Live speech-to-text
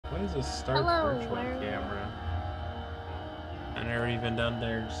What is a start Hello, virtual where? camera? I never even done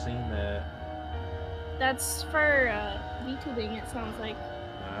there seen that. That's for VTubing. It sounds like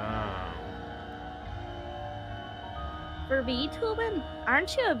Oh. for VTubing.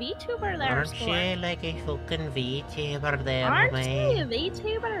 Aren't you a VTuber there, Aren't Sport? you like a fucking VTuber there, Aren't mate? you a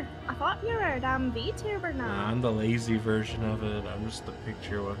VTuber? I thought you were a damn VTuber now. Nah, I'm the lazy version of it. I'm just the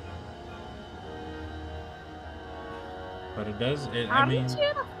picture one. But it does. I mean, Aren't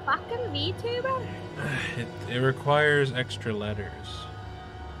you the fucking VTuber? it requires extra letters.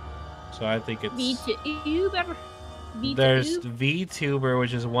 So I think it's VTuber. there's VTuber,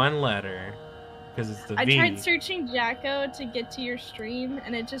 which is one letter, because it's the I V. tried searching Jacko to get to your stream,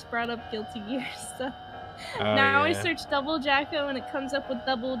 and it just brought up Guilty Gear stuff. Oh, Now I yeah. search double Jacko, and it comes up with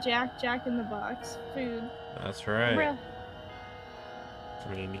double Jack in the Box food. That's right. Bruh.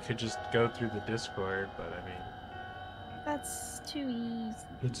 I mean, you could just go through the Discord, but I mean, That's too easy.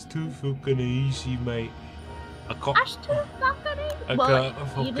 it's too fucking easy, mate. That's too fucking easy. I Well,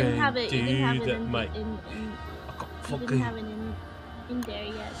 can't you didn't have fucking it. You didn't have do it that, in, mate. in I can't you didn't have it in there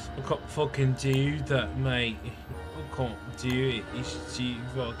yet. I can't fucking do that, mate. I can't do it. It's too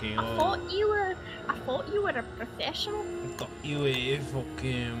fucking I hard. thought you were a professional. I thought you were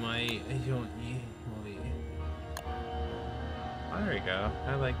fucking, mate. I don't you, mate. Oh, there you go.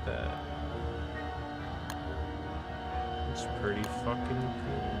 I like that. It's pretty fucking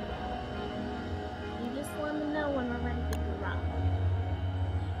cool. You just let me know when we're ready to drop.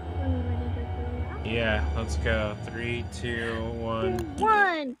 When we're ready to drop. Yeah, let's go. 3, 2, 1.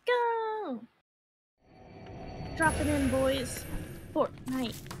 1, go! Drop it in, boys.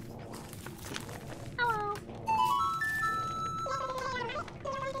 Fortnite.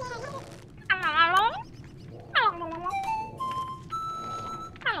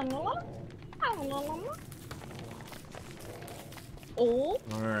 Hello. Oh.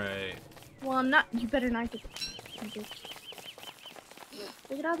 Alright. Well, I'm not. You better not get.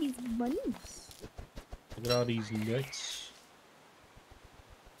 Look at all these bunnies. Look at all these nuts.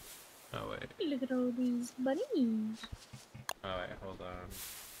 Oh, wait. Look at all these bunnies. Oh, wait, hold on.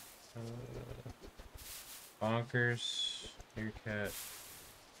 Bonkers. Your cat.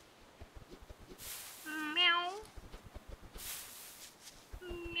 Meow.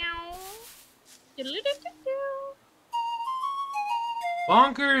 Meow.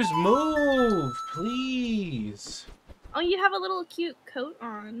 Bonkers, move! Please! Oh, you have a little cute coat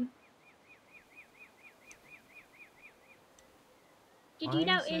on. Did Why you is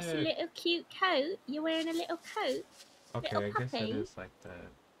notice a it- little cute coat? You're wearing a little coat. Okay, Little I guess it puppy. is like that.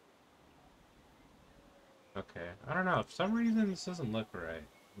 Okay, I don't know. For some reason, this doesn't look right.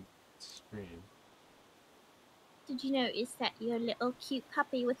 Screen. Did you notice that you're a little cute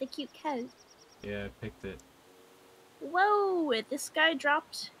puppy with a cute coat? Yeah, I picked it. Whoa! This guy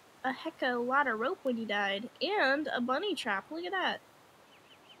dropped a heck of a lot of rope when he died. And a bunny trap. Look at that.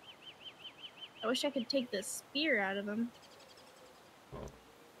 I wish I could take the spear out of him. Oh.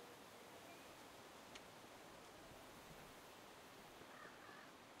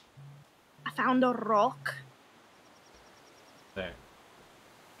 I found a rock. There.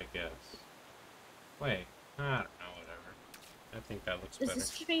 I guess. Wait. I don't know, whatever. I think that looks Is better. the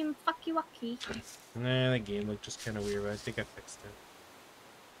stream fucky wucky? Nah, the game looked just kind of weird, but I think I fixed it.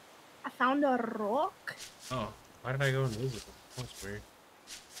 I found a rock. Oh, why did I go invisible? That's weird.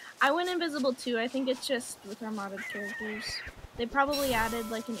 I went invisible too. I think it's just with our modded characters. They probably added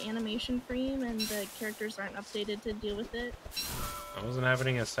like an animation frame and the characters aren't updated to deal with it. That wasn't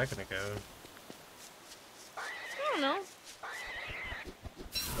happening a second ago. I don't know.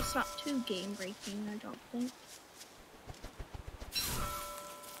 It's not too game breaking, I don't think.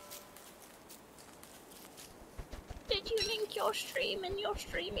 Did you link your stream in your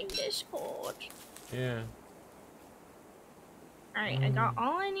streaming Discord? Yeah. Alright, I got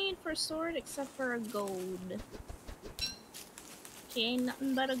all I need for a sword except for a gold. She ain't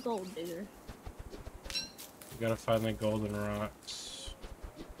nothing but a gold digger. You gotta find the golden rocks.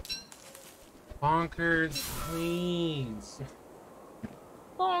 Bonkers, please.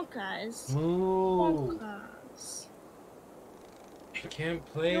 Bonkers. Move. Bonkers. I can't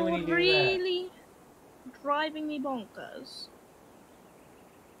play You're when you do really driving me bonkers.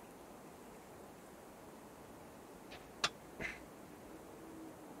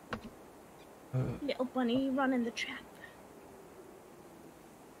 that. Little bunny, run in the trap.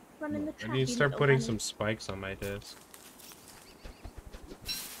 Run in the I trap. need to you start little putting bunny. some spikes on my disc.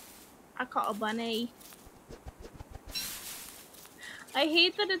 I caught a bunny. I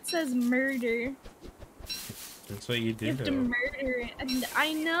hate that it says murder. That's what you You do. have to murder it. And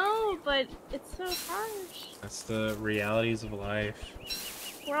I know, but it's so harsh. That's the realities of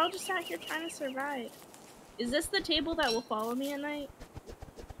life. We're all just out here trying to survive. Is this the table that will follow me at night?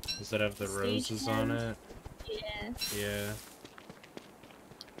 Does it have the Stage roses 10? on it? Yeah. Yeah.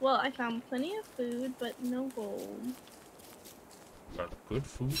 Well, I found plenty of food, but no gold. Got good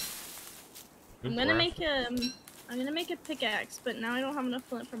food. Good I'm gonna graphic. make a pickaxe, but now I don't have enough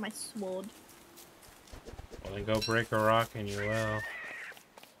flint for my sword. Well, then go break a rock and you will.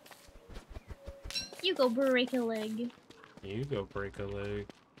 You go break a leg. You go break a leg.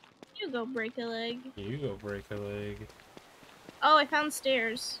 You go break a leg. You go break a leg. Oh, I found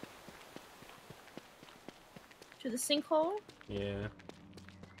stairs. To the sinkhole. Yeah.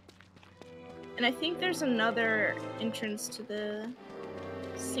 And I think there's another entrance to the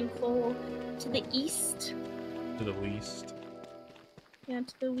sinkhole to the east. To the least. Yeah,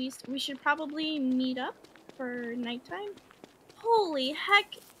 to the east. We should probably meet up for nighttime. Holy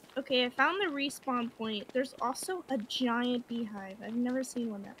heck! Okay, I found the respawn point. There's also a giant beehive. I've never seen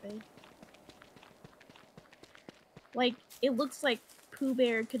one that big. Like, it looks like Pooh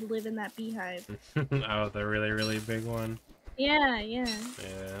Bear could live in that beehive. Oh, the really, really big one? Yeah, yeah.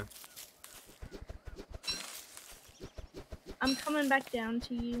 Yeah. I'm coming back down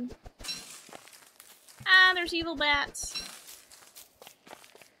to you. Ah, there's evil bats.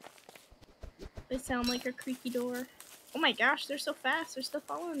 They sound like a creaky door. Oh my gosh, they're so fast. They're still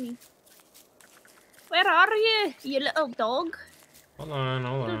following me. Where are you, you little dog? Hold on,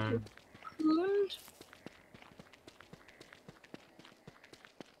 hold on. Coon?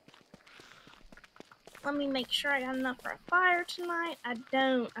 Let me make sure I got enough for a fire tonight. I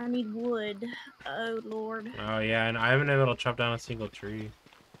don't. I need wood. Oh, Lord. Oh, yeah, and I haven't been able to chop down a single tree.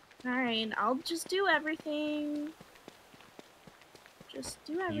 Alright, I'll just do everything. Just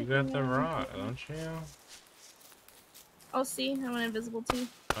do everything. You got the rock, don't you? Oh, see? I went invisible too.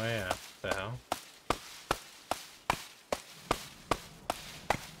 Oh, yeah. What the hell?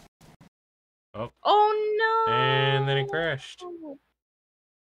 Oh. Oh, no! And then it crashed.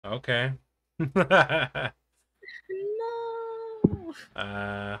 Okay. No!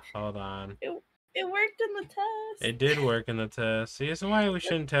 Hold on. It worked in the test. It did work in the test. See, this is why we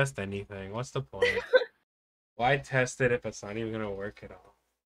shouldn't test anything. What's the point? Why test it if it's not even gonna work at all?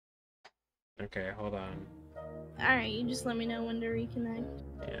 Okay, hold on. Alright, you just let me know when to reconnect.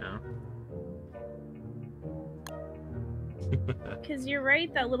 Yeah. Because you're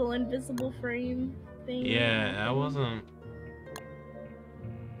right, that little invisible frame thing. Yeah, I wasn't...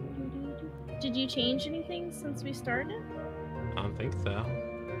 Did you change anything since we started? I don't think so.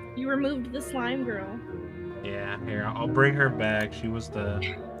 You removed the slime girl. Yeah, here, I'll bring her back. She was the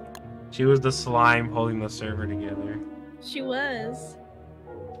slime holding the server together. She was.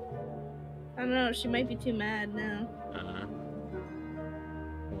 I don't know, she might be too mad now.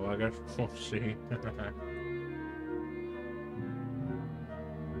 Well, I guess we'll see.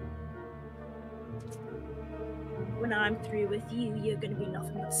 When I'm through with you, you're gonna be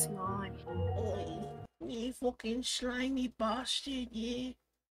nothing but slime. Oi, you fucking slimy bastard, you.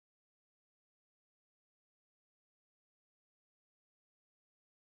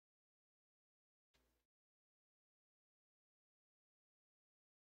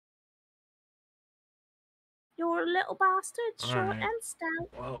 You're a little bastard, short Alright. and stout.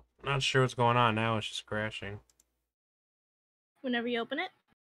 Well, not sure what's going on now. It's just crashing. Whenever you open it.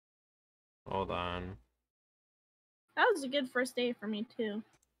 Hold on. That was a good first day for me, too.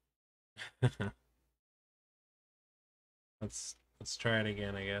 Let's try it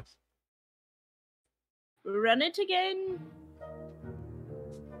again, I guess. Run it again.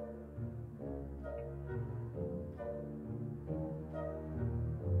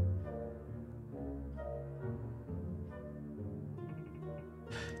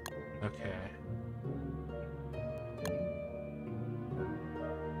 Okay.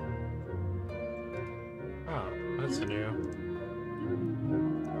 Oh, that's new.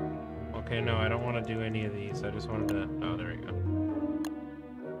 Okay, no, I don't want to do any of these. I just wanted to... Oh, there we go.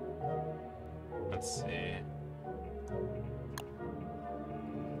 Let's see.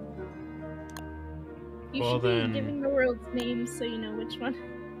 You Well, should then- be giving the world's names so you know which one.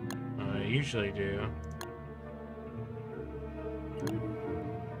 I usually do.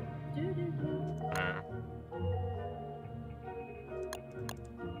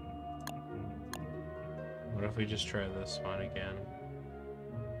 What if we just try this one again?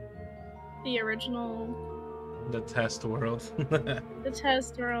 The original. The test world. The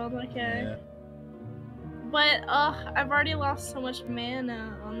test world, okay. Yeah. But, I've already lost so much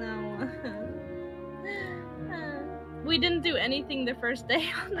mana on that one. We didn't do anything the first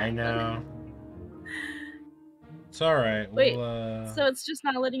day on that I know. one. It's alright. Wait, We'll, so it's just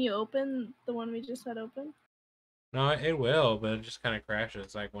not letting you open the one we just had open? No, it will, but it just kind of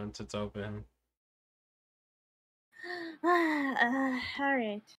crashes like once it's open.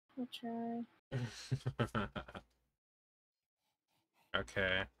 Alright. I'll try.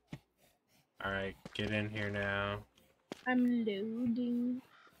 Okay. Alright, get in here now. I'm loading.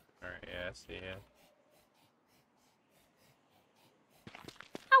 Alright, yeah, I see ya.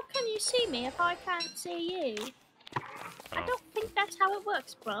 How can you see me if I can't see you? I Oh, don't think that's how it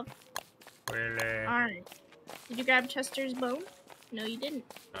works, bruv. really? Alright. Did you grab Chester's bone? No, you didn't.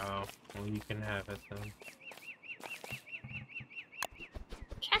 Oh, well, you can have it then.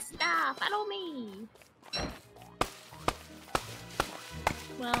 Chester, follow me!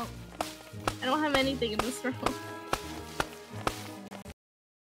 Well, I don't have anything in this room.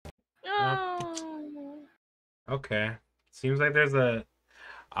 Oh. Okay. Seems like there's a...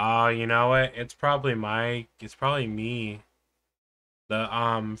 Oh, you know what? It's probably me.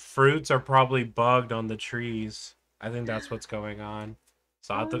 The, fruits are probably bugged on the trees. I think that's what's going on.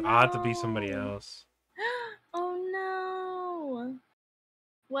 So I'll have to be somebody no. else. Oh no.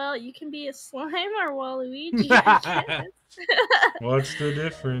 Well, you can be a slime or Waluigi. What's the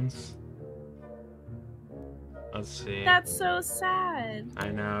difference? Let's see. That's so sad. I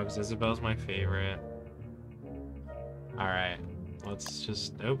know, because Isabel's my favorite. Alright. Let's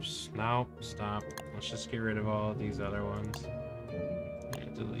just... Oops. No. Stop. Let's just get rid of all of these other ones.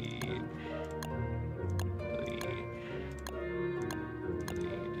 And delete. Delete. Delete.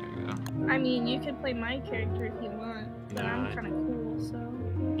 There we go. I mean, you can play my character if you want, but I'm Nah. kind of cool, so.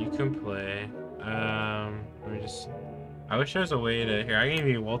 You can play. Let me just... I wish there was a way to... Here, I can give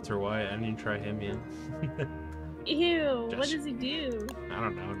you Walter White. I didn't even try him yet. Ew, what Just- does he do? I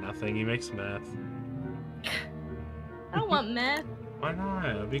don't know. Nothing. He makes meth. I don't want meth. Why not?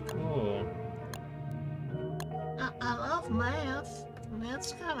 It'd be cool. I love math.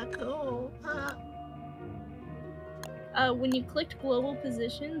 That's kind of cool. When you clicked global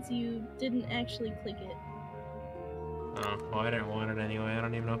positions, you didn't actually click it. Oh, well, I didn't want it anyway. I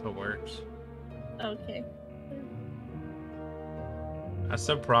don't even know if it works. Okay. That's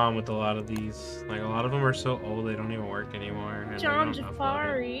the problem with a lot of these. Like, a lot of them are so old they don't even work anymore. And they John don't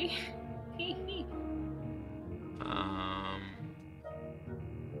upload it. Jafari.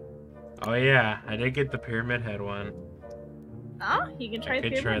 Oh yeah, I did get the Pyramid Head one. Oh, you can try I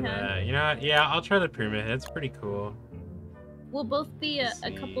could Pyramid try Head. that. You know what? Yeah, I'll try the Pyramid Head. It's pretty cool. We'll both be a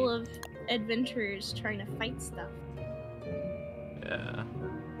Let's couple see. of adventurers trying to fight stuff. Yeah.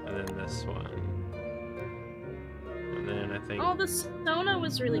 And then this one. And then I think... Oh, the Sona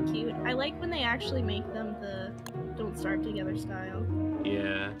was really cute. I like when they actually make them the Don't Starve Together style.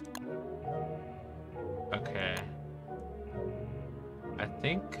 Yeah. Okay. I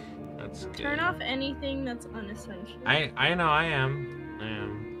think that's good. Turn off anything that's unessential. I know I am.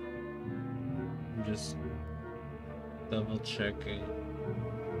 I'm just double checking.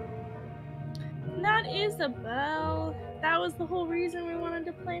 Not Isabel. That was the whole reason we wanted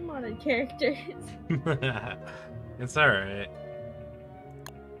to play modded characters. It's alright.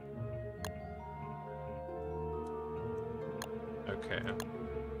 Okay.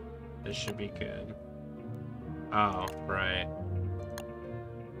 This should be good. Oh, right.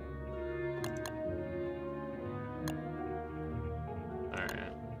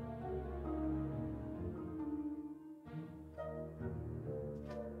 Alright.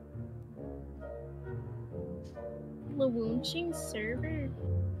 Launching server.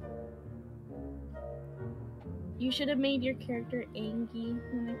 You should have made your character Angie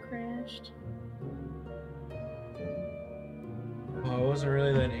when it crashed. Well, I wasn't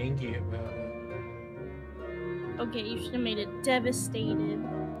really that angry about it. Okay, you should have made it devastated.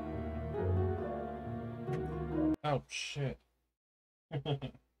 Oh, shit.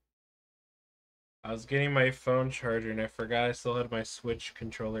 I was getting my phone charger and I forgot I still had my Switch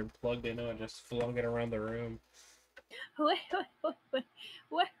controller plugged in and I just flung it around the room. What?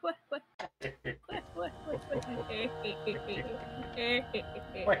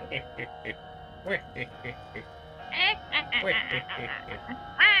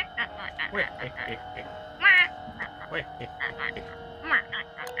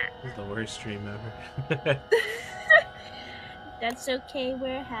 This is the worst stream ever. That's okay,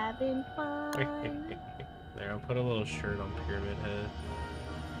 we're having fun. There, I'll put a little shirt on Pyramid Head.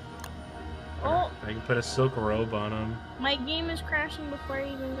 Oh, I can put a silk robe on him. my game is crashing before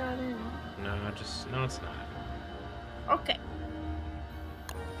I even got in. No, no, it's not. Okay.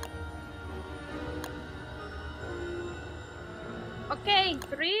 Okay,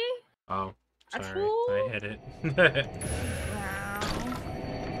 3. Oh, sorry, Achoo. I hit it. Wow.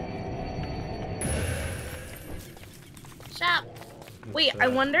 Stop. Wait, I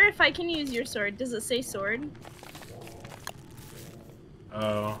wonder if I can use your sword. Does it say sword?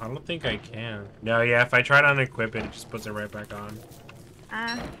 Oh, I don't think I can. No, yeah, if I try to unequip it, it just puts it right back on.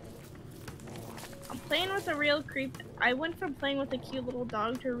 I'm playing with a real creep. I went from playing with a cute little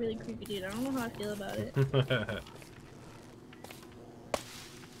dog to a really creepy dude. I don't know how I feel about it.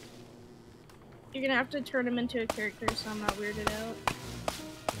 You're gonna have to turn him into a character so I'm not weirded out.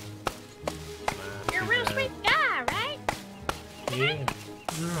 You're a real sweet guy, right? Yeah.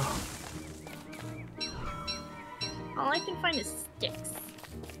 All I can find is sticks.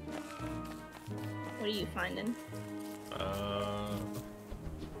 What are you finding? I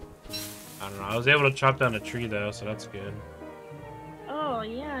don't know. I was able to chop down a tree though, so that's good. Oh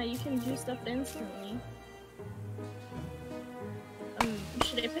yeah, you can do stuff instantly.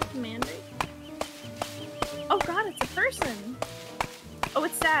 Should I pick the mandrake? Oh god, it's a person! Oh,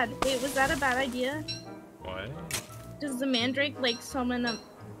 it's sad. Wait, was that a bad idea? What? Does the mandrake, like, summon a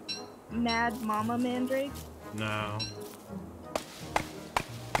mad mama mandrake? No.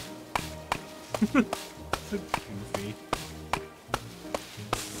 It's goofy.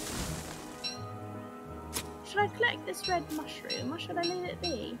 Should I collect this red mushroom, or should I let it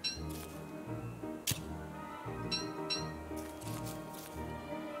be?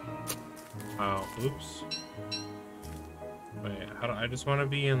 Oh, oops. Wait, how do I just want to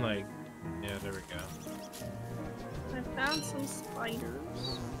be in like... Yeah, there we go. I found some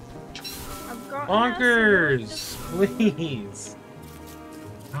spiders. I've got Bonkers! Please!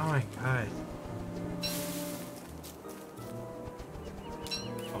 Oh my god.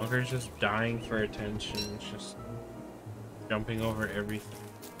 Bonker's just dying for attention. It's just jumping over everything.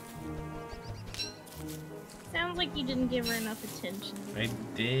 Sounds like you didn't give her enough attention. I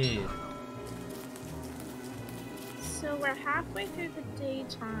did. So we're halfway through the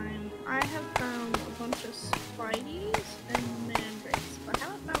daytime. I have found a bunch of spideys and mandrakes, but I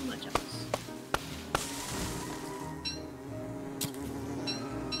haven't found much else.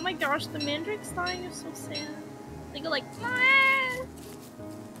 Oh my gosh, the mandrakes dying is so sad. They go like, "Mwah!"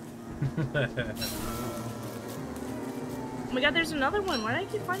 Oh my god, there's another one. Why do I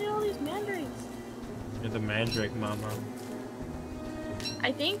keep finding all these mandrakes? You're the mandrake mama.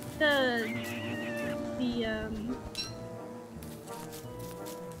 I think the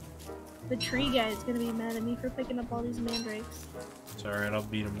tree guy is gonna be mad at me for picking up all these mandrakes. It's alright, I'll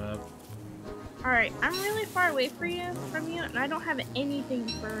beat him up. Alright, I'm really far away from you, and I don't have anything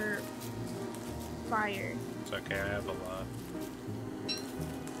for fire. It's okay, I have a lot.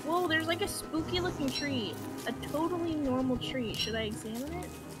 Whoa, there's like a spooky looking tree. A totally normal tree. Should I examine it?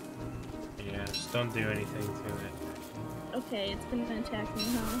 Yeah, just don't do anything to it. Okay, it's gonna attack me,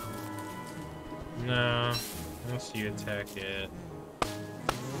 huh? No, unless you attack it.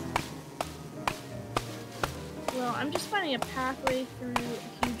 Well, I'm just finding a pathway through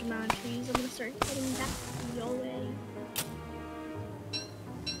a huge amount of trees. I'm gonna start heading back your way.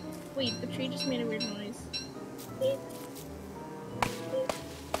 Wait, the tree just made a weird noise. Beep. Beep.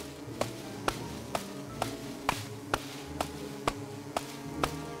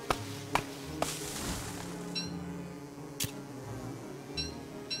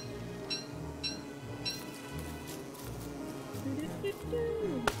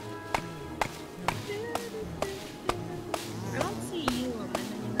 I don't see you on my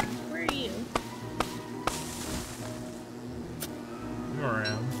mini-map. Where are you? I'm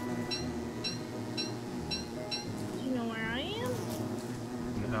around. Do you know where I am?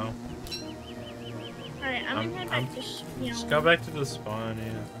 No. Alright, I'm gonna head back to Just go back to the spawn,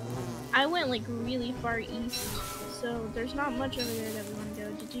 yeah. I went like really far east, so there's not much over there that we want to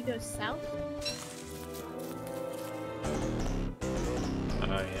go. Did you go south? Oh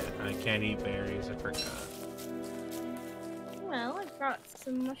yeah, I can't eat berries, I forgot. Well, I've got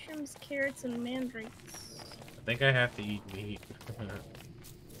some mushrooms, carrots, and mandrakes. I think I have to eat meat.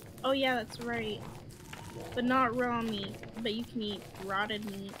 Oh yeah, that's right. But not raw meat, but you can eat rotted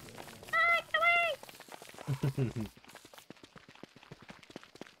meat. Ah, come on!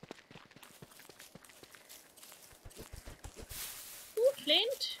 Ooh,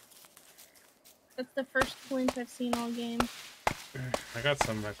 flint! That's the first flint I've seen all game. I got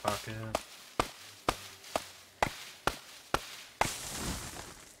some in my pocket.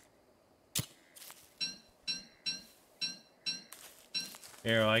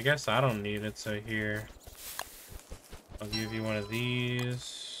 Here, well, I guess I don't need it, so here. I'll give you one of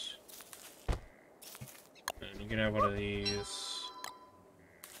these. And you can have one of these.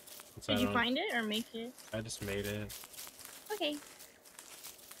 Did you find it or make it? I just made it. Okay.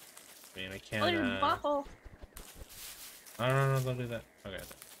 I mean, I can't, Oh, there's a bottle. No, don't do that. Okay.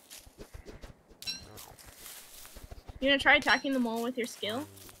 You gonna try attacking the mole with your skill?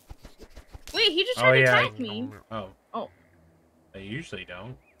 Wait, he just tried to attack me. Oh. Oh. They usually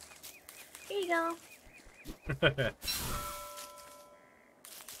don't. Here you go.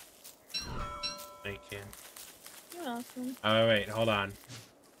 Thank you. You're welcome. Oh, wait, hold on.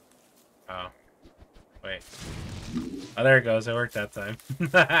 Oh. Wait. Oh, there it goes. It worked that time.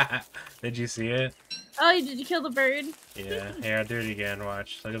 Did you see it? Oh, did you kill the bird? Yeah. Here, I'll do it again.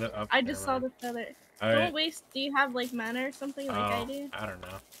 Watch. Look at the... Oh, I never just saw mind. the feather. All Don't right. waste. Do you have like mana or something like I Oh, do? I don't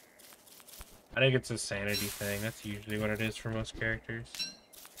know. I think it's a sanity thing. That's usually what it is for most characters.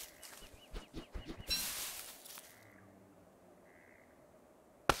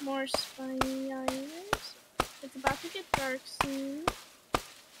 More spiny items. It's about to get dark soon.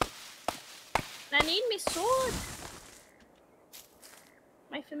 And I need me sword.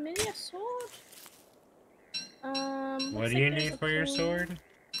 My familiar sword. What Looks do like you there's need a for your flint, sword?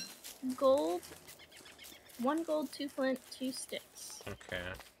 Gold. 1 gold, 2 flint, 2 sticks. Okay.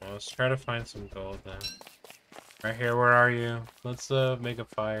 Well, let's try to find some gold then. Right here, where are you? Let's make a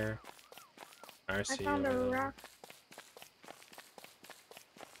fire. I see I found you a over there. rock.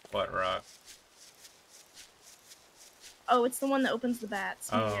 What rock? Oh, it's the one that opens the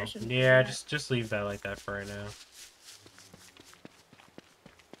bats. Maybe I Oh, shouldn't do yeah, that. just leave that like that for right now.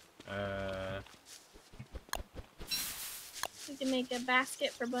 We can make a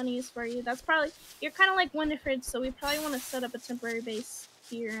basket for bunnies for you. That's probably you're kind of like Winifred, so we probably want to set up a temporary base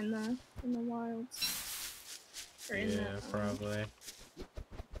here in the wilds. Or in Yeah, the, probably. All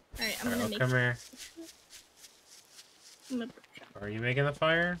right, I'm Alright, gonna oh, make. come here. I'm gonna... Are you making the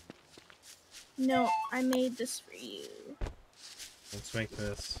fire? No, I made this for you. Let's make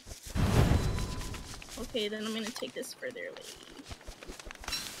this. Okay, then I'm gonna take this further away.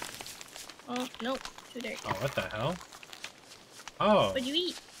 Oh nope, too dark. Oh, what the hell? Oh. What'd you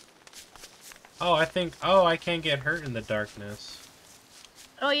eat? Oh, I think... Oh, I can't get hurt in the darkness.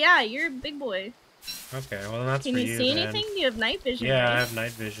 Oh yeah, you're a big boy. Okay, well that's Can for you you see then. anything? You have night vision. Yeah, right? I have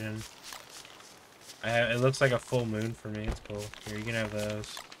night vision. It looks like a full moon for me. It's cool. Here, you can have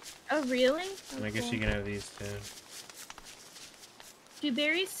those. Oh really? And Oh, I guess cool. you can have these too. Do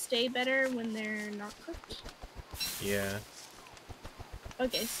berries stay better when they're not cooked? Yeah.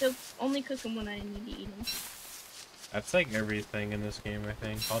 Okay, so only cook them when I need to eat them. That's like everything in this game, I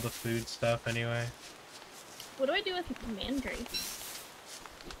think. All the food stuff, anyway. What do I do with mandrakes?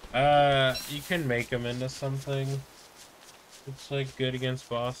 You can make them into something. It's like good against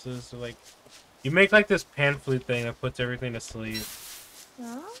bosses. So, like, you make like this pan flute thing that puts everything to sleep.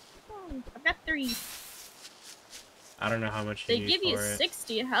 Oh, I've got 3. I don't know how much you They need give you for it.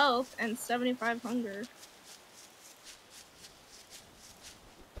 60 health and 75 hunger.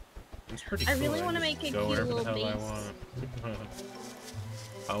 It's pretty I cool. really wanna just make a go cute wherever the little hell I base. want.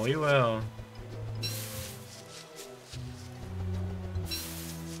 Oh, we will.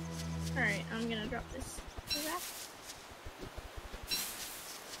 Alright, I'm gonna drop this.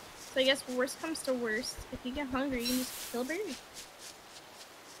 So I guess worst comes to worst, if you get hungry, you can just kill a bird.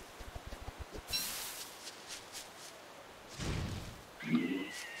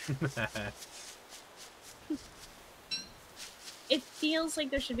 It feels like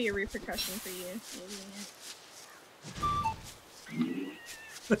there should be a repercussion for you using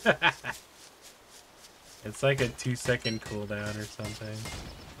it. It's like a 2-second cooldown or something.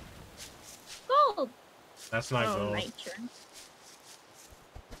 Gold! That's not oh, gold. nitro.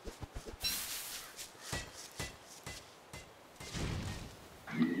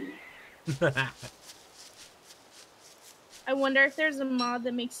 I wonder if there's a mod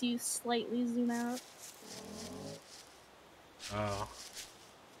that makes you slightly zoom out. Oh.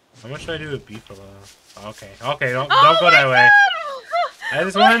 How much do I do with Beefalo? Okay. Okay, don't Oh go that my way. God! I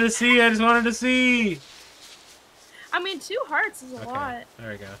just wanted to see. I just wanted to see. I mean, 2 hearts is a Okay. lot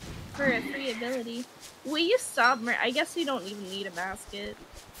There we go. for a free ability. Will you stop? I guess you don't even need a basket.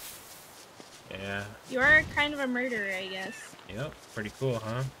 Yeah. You are kind of a murderer, I guess. Yep. Pretty cool,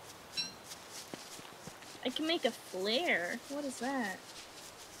 huh? I can make a flare. What is that?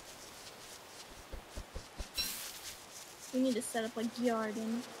 We need to set up a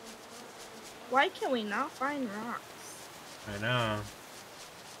garden. Why can we not find rocks? I know.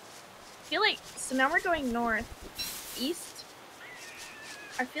 I feel like, so now we're going north, east.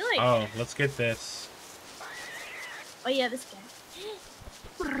 I feel like, Oh, let's get this. oh yeah, this guy.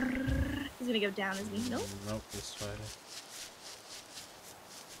 He's gonna go down, isn't he? Nope. Nope, this way.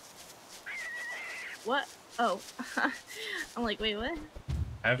 What? Oh. I'm like, wait, what?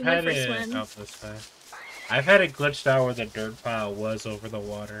 I've You went had for it swim. out this way. I've had it glitched out where the dirt pile was over the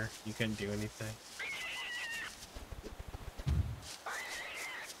water. You couldn't do anything.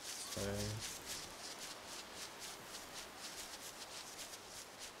 So...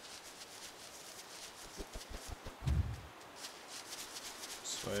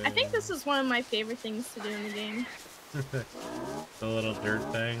 I think this is one of my favorite things to do in the game. The little dirt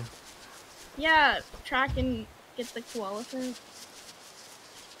thing. Yeah, track and get the koala fruit.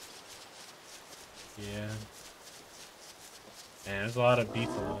 Yeah. Man, there's a lot of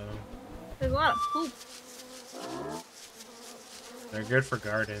beefalo. There's a lot of poop. They're good for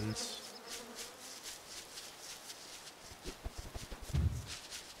gardens.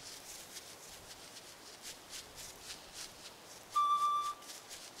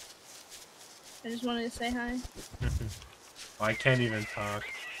 I just wanted to say hi. Well, I can't even talk.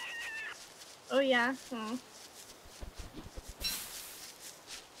 Oh yeah. Oh.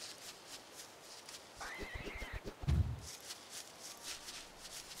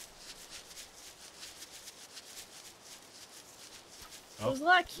 It was a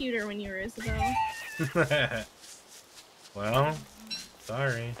lot cuter when you were Isabel. Well,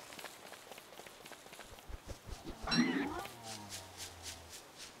 sorry.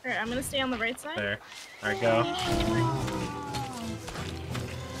 Alright, I'm gonna stay on the right side. There. Alright, go.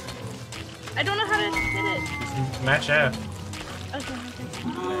 I don't know how to hit it. Just match F. Okay, okay.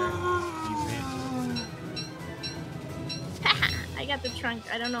 There. Easy. I got the trunk.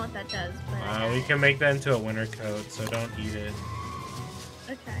 I don't know what that does, but We can make that into a winter coat, so don't eat it.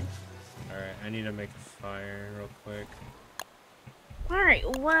 okay. Alright, I need to make a fire real quick. Alright,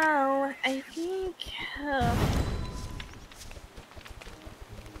 well, I think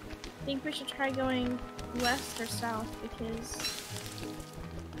we should try going west or south because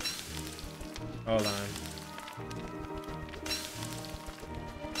Hold on.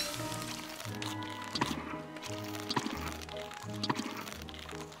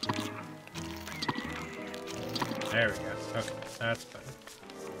 There we go. Okay, that's better.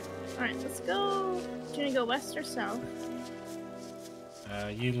 alright, let's go. Do you wanna go west or south?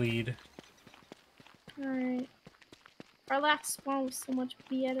 You lead. Alright. Our last spawn was so much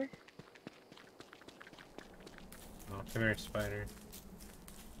better. Oh, come here, spider.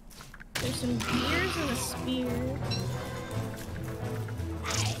 There's some gears and a spear.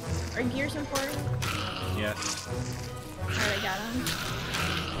 Are gears important? Yes. Alright, I got them.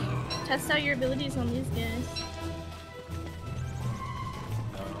 Test out your abilities on these guys.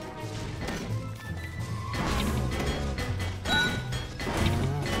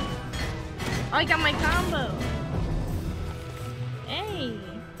 Oh, I got my combo! Hey!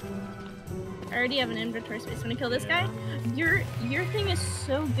 I already have an inventory space. Wanna kill this guy? Your thing is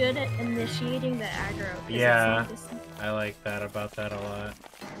so good at initiating the aggro. 'Cause Yeah. it's like this- I like that about that a lot.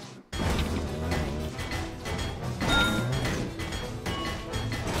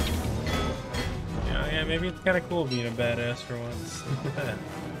 Yeah, maybe it's kind of cool being a badass for once.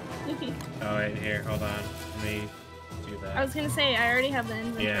 Oh, wait, here, hold on. Let me do that. I was gonna say, I already have the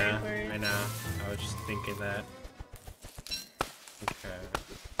inventory Yeah, for it. I know. I was just thinking that. Okay.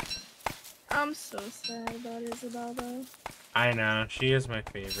 I'm so sad about Isabel though. I know, she is my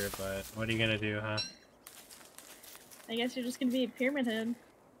favorite, but what are you gonna do, huh? I guess you're just gonna be a pyramid head.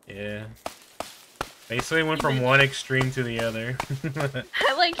 Yeah. Basically went from one extreme to the other.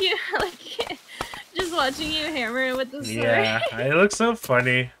 I like you. I like just watching you hammer it with the sword. Yeah, it looks so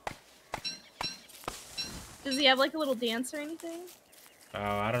funny. Does he have like a little dance or anything? Oh,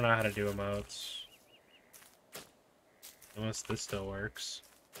 I don't know how to do emotes. Unless this still works.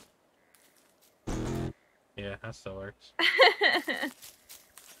 Yeah, that still works.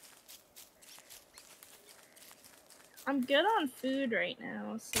 I'm good on food right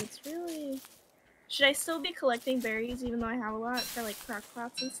now, so it's really... Should I still be collecting berries even though I have a lot for like crock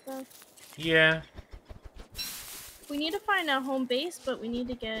pots and stuff? Yeah. We need to find a home base, but we need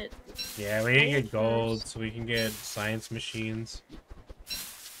to get... Yeah, we need to get Gold gold first. so we can get science machines.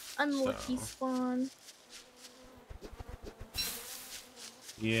 Unlucky So. spawn.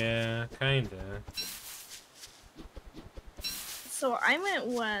 Yeah, kinda. So I went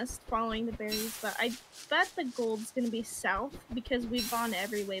west following the berries, but I bet the gold's gonna be south because we've gone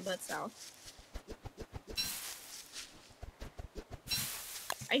every way but south.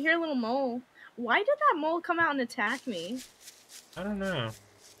 I hear a little mole. Why did that mole come out and attack me? I don't know.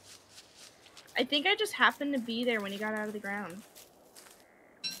 I think I just happened to be there when he got out of the ground.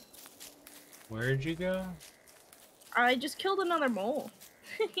 Where'd you go? I just killed another mole.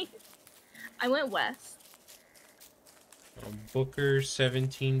 I went west. Booker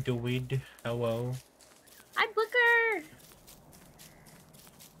 17 DeWitt. Hello. Hi, Booker!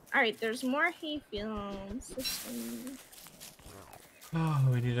 Alright, there's more hay fields. This one. Oh,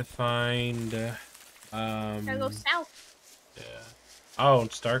 we need to find. Gotta go south. Yeah. Oh,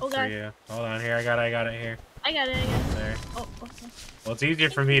 it's dark Oh, for God. you. Hold on, here. I got it here. I got it, I got it. There. Oh, okay. Well, it's easier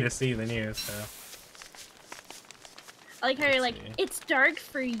for me to see than you, so. I like how you're like, see. it's dark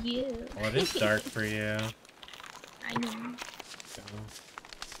for you. Well, it is dark for you. I know. So,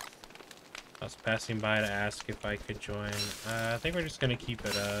 I was passing by to ask if I could join. I think we're just gonna keep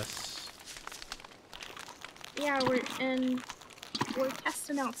it us. Yeah, we're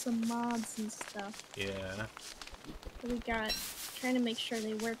testing out some mods and stuff. Yeah. We got trying to make sure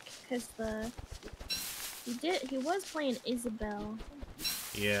they work because he was playing Isabelle.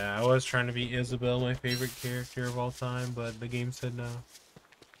 Yeah, I was trying to be Isabelle, my favorite character of all time, but the game said no.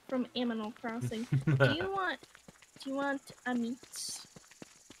 From Animal Crossing. Do you want a meat?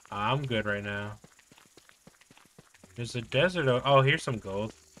 I'm good right now. There's a desert. Oh, here's some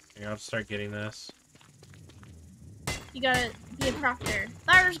gold. Here, I'll start getting this. You gotta be a proctor.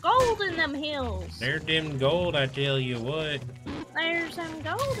 There's gold in them hills. There's them gold, I tell you what. There's some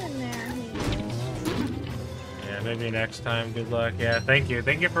gold in there hills. Yeah, maybe next time. Good luck. Yeah, thank you.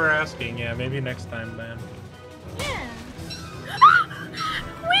 Thank you for asking. Yeah, maybe next time, man. Yeah.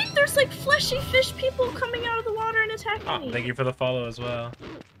 Wait, there's like fleshy fish people coming out of the water and attacking Oh, me. thank you for the follow as well.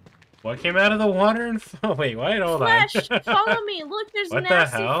 What came out of the water and wait, wait, hold Flesh, on. follow me. Look, there's What the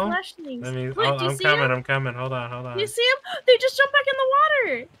nasty hell? flesh things. I mean, Look, do you I'm see coming, them? I'm coming. Hold on, hold on. Do you see them? They just jumped back in the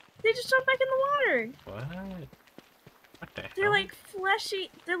water. They just jumped back in the water. What? What the They're hell? like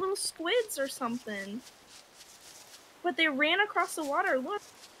fleshy. They're little squids or something. But they ran across the water. Look.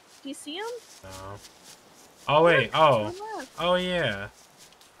 Do you see them? No. Oh wait. Oh. Oh yeah.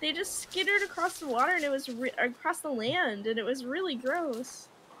 They just skittered across the water and it was across the land and it was really gross.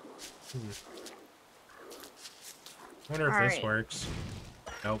 I wonder if this Alright. works.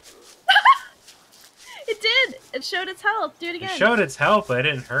 Nope. It did. It showed its health. Do it It again. showed its health, but it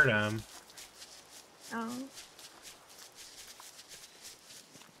didn't hurt him.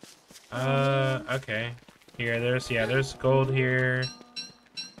 Oh. Okay. Here, there's gold here.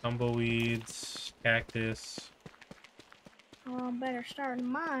 Tumbleweeds, cactus. Oh, better start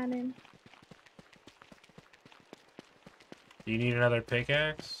mining. Do you need another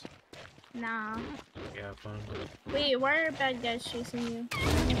pickaxe? Nah. Yeah, have fun. Wait, why are bad guys chasing you?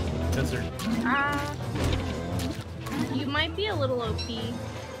 Because they're... You might be a little OP.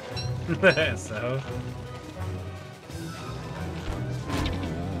 So?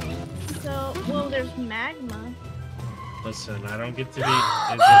 So, well, there's magma. Listen, I don't get to be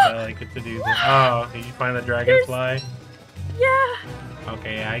Isabelle, I get to do this. Oh, did you find the dragonfly? Yeah.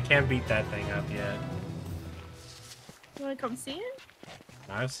 Okay, yeah, I can't beat that thing up yet. You wanna come see it?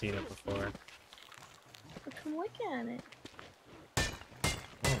 I've seen it before. Well, come look at it.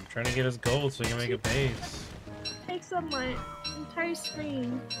 Oh, I'm trying to get his gold so he can make a base. Takes up my entire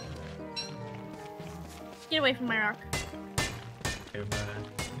screen. Get away from my rock. Okay, bye.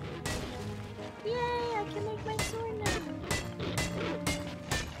 Yay, I can make my sword now.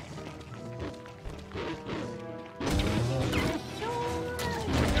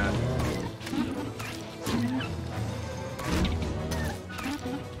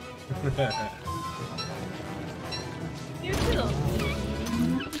 You too.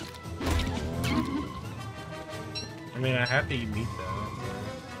 I mean, I have to eat meat though.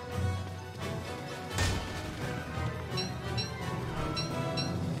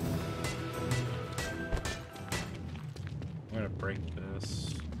 I'm gonna break this.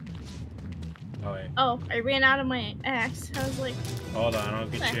 Oh wait, Oh, I ran out of my axe. I was like, hold on, I'll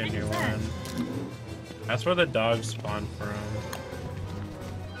What get the you a heck new is that? one. That's where the dogs spawn from.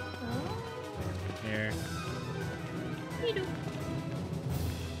 oh, Here. you do.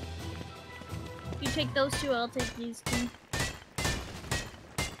 You take those two, I'll take these two.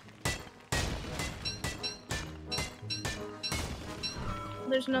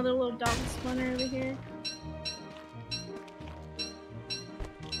 There's another little dog spawner over here.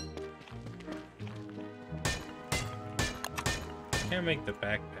 Can't make the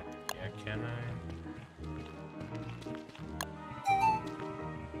backpack. Yeah, can I?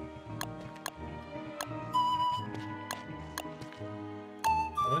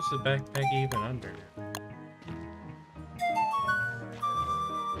 What's the backpack even under?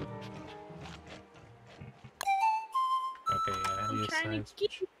 Okay, yeah, I I'm need a trying science. to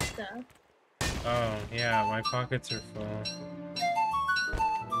get you stuff. Oh, yeah, my pockets are full.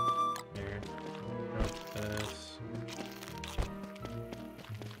 Here. Drop this.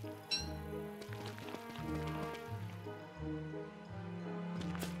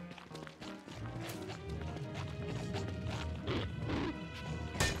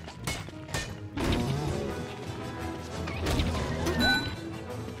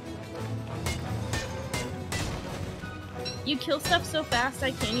 You kill stuff so fast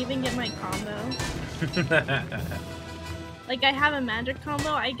I can't even get my combo. Like I have a magic combo,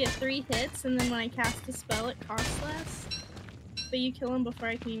 I get 3 hits, and then when I cast a spell it costs less. but you kill him before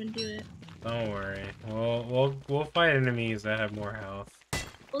I can even do it. Don't worry. We'll fight enemies that have more health.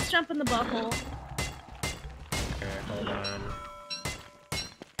 Let's jump in the butthole. Okay, hold on.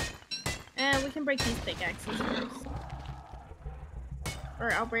 And we can break these pickaxes first.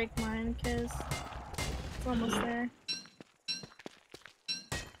 Or I'll break mine, because it's almost there.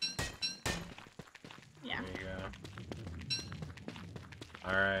 Yeah. There you go.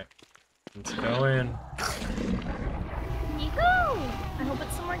 Alright. Let's go in. Yee-hoo! I hope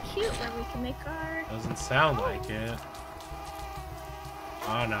it's somewhere cute where we can make our... Doesn't sound like it.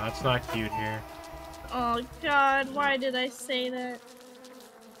 Oh no, it's not cute here. Oh god, why did I say that?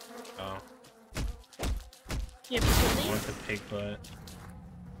 Oh, You have to kill I want these? the pig butt.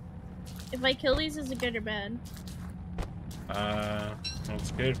 If I kill these, is it good or bad? Well,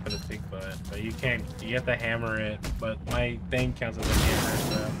 it's good for the pig butt, but you can't. You have to hammer it. But my thing counts as a hammer,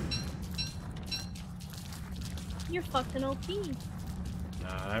 so. You're fucking OP.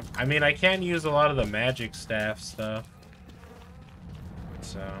 I mean, I can use a lot of the magic staff stuff.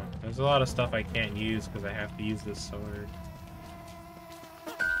 So there's a lot of stuff I can't use because I have to use this sword.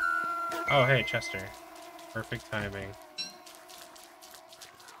 Oh, hey, Chester. Perfect timing.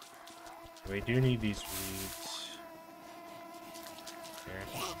 We do need these reeds. Here,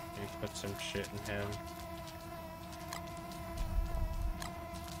 let me put some shit in him.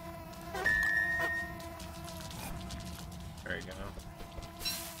 There you go.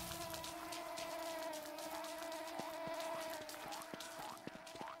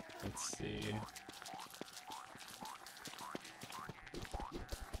 Let's see.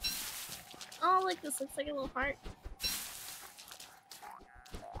 Oh, look, this looks like a little heart.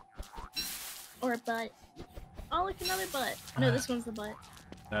 Or a butt. Oh, look, another butt. No, this one's the butt.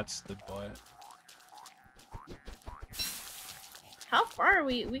 That's the butt. How far are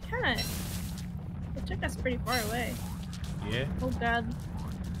we? We kind of... It took us pretty far away. Yeah. Oh god.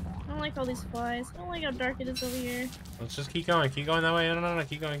 I don't like all these flies. I don't like how dark it is over here. Let's just keep going. Keep going that way. No.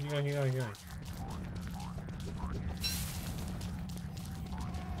 Keep going. Keep going. Keep going. Keep going.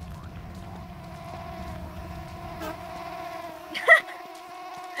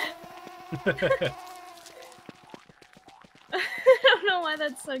 I don't know why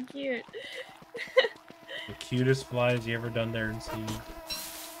that's so cute. The cutest flies you ever done there and seen.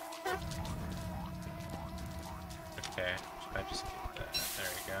 Okay, I just get that. There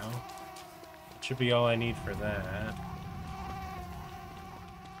we go. Should be all I need for that.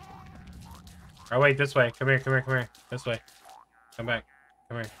 Oh wait, this way. Come here, come here, come here. This way. Come back.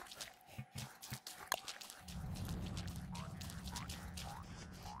 Come here.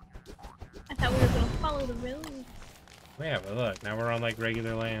 I thought we were gonna follow the road. Yeah, but look, now we're on like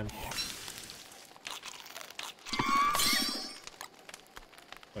regular land.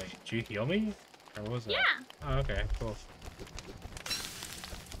 Wait, did you heal me? Or what was that? Yeah! Oh, okay, cool.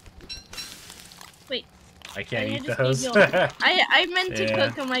 Wait. I can't I eat just those. gave you all- I meant to Yeah.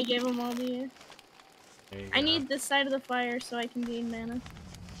 cook them, I gave them all to you. There you I go. need this side of the fire so I can gain mana.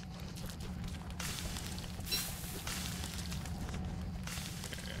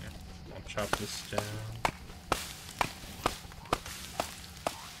 Okay. I'll chop this down.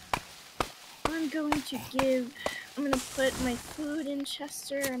 I'm going to give... I'm gonna put my food in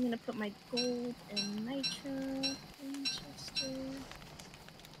Chester. I'm gonna put my gold and nitro in Chester.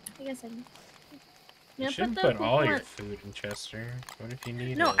 I guess I'm... You gonna shouldn't the put all cooked your one- food in Chester. What if you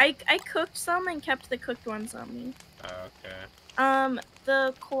need No, it? I cooked some and kept the cooked ones on me. Oh, okay.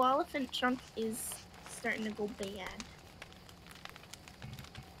 The koalefant chunk is starting to go bad.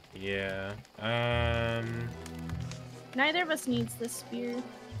 Yeah. Neither of us needs this spear.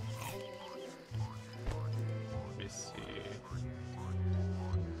 Let me see.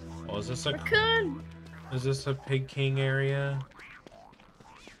 Oh, is this a Raccoon! Pig King area?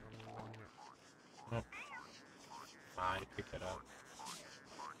 Oh. Ah, you picked it up.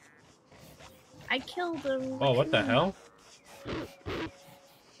 I killed a raccoon. Oh, what the hell?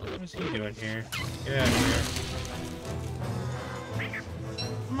 What is he doing here? Get out of here.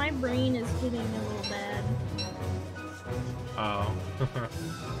 My brain is getting a little bad. Oh.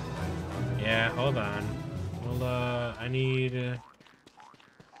 Yeah, hold on. Well, I need... You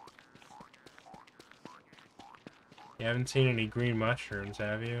haven't seen any green mushrooms,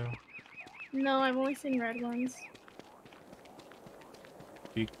 have you? No, I've only seen red ones.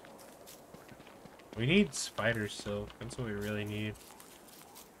 We need spider silk. That's what we really need.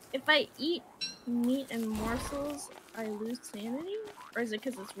 If I eat meat and morsels, I lose sanity? Or is it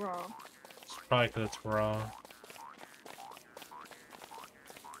because it's raw? It's probably because it's raw.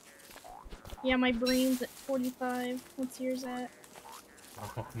 Yeah, my brain's at 45. What's yours at?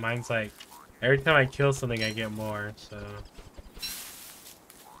 Oh, mine's like... Every time I kill something, I get more, so...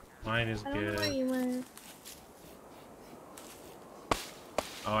 Mine is I don't know where good. you went.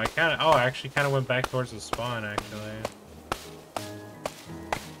 Oh, I actually kind of went back towards the spawn, actually.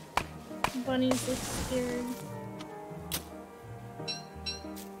 Bunnies look scared.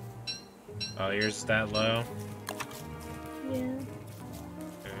 Oh, yours is that low? Yeah.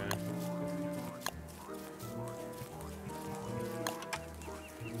 Okay.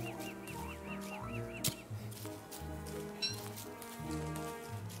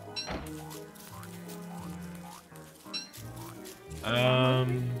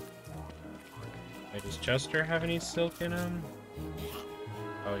 Wait, does Chester have any silk in him?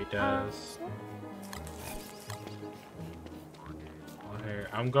 Oh, he does. Oh, here,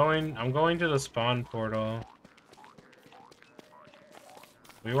 I'm going to the spawn portal.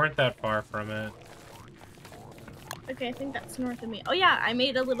 We weren't that far from it. Okay, I think that's north of me. Oh yeah, I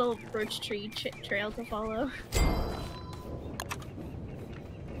made a little birch tree trail to follow.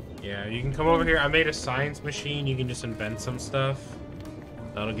 Yeah, you can come over here. I made a science machine. You can just invent some stuff.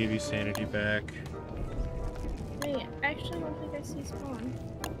 That'll give you sanity back. Wait, I actually don't think I see spawn.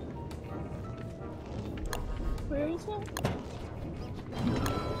 Where is it?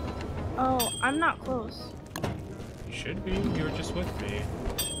 Oh, I'm not close. You should be. You were just with me.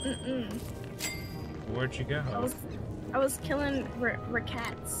 Mm-mm. Where'd you go? I was killing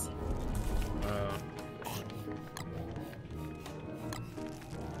cats. Oh.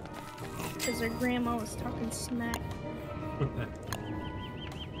 Because their grandma was talking smack.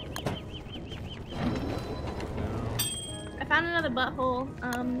 I found another butthole,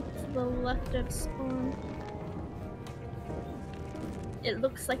 to the left of spawn. It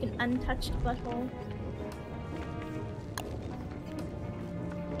looks like an untouched butthole.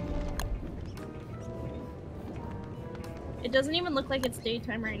 It doesn't even look like it's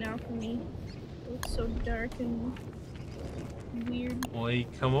daytime right now for me. It looks so dark and weird. Well, you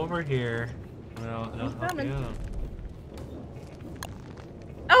come over here. Well, I'll help coming. you out.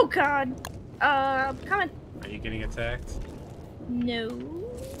 Oh god! Coming. Are you getting attacked? No.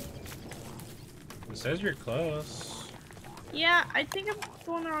 It says you're close. Yeah, I think I'm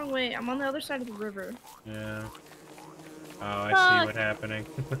going the wrong way. I'm on the other side of the river. Yeah. Oh, I see what's happening.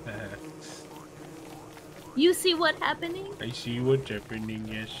 You see what happening? I see what's happening,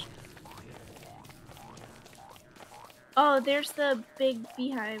 yes. Oh, there's the big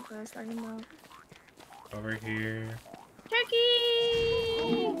beehive I was talking about. Over here.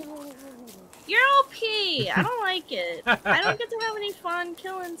 Turkey! You're OP! I don't like it. I don't get to have any fun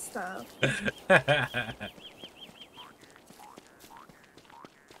killing stuff.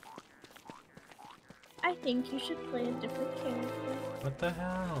 I think you should play a different character. What the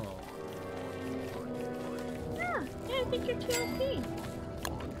hell? Yeah, I think you're too OP.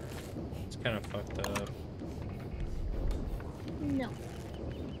 It's kind of fucked up. No.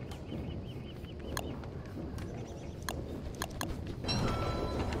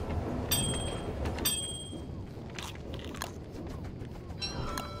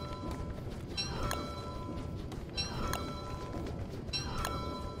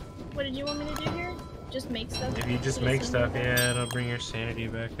 What did you want me to do here? Just make stuff? If you just Put it make stuff, somewhere? yeah, it'll bring your sanity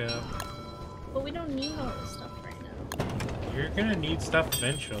back up. But we don't need all this stuff right now. You're gonna need stuff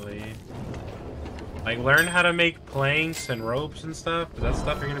eventually. Like, learn how to make planks and ropes and stuff, 'cause that's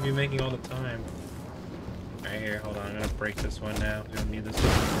stuff you're gonna be making all the time. Right here, hold on, I'm gonna break this one now. We don't need this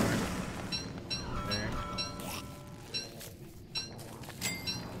one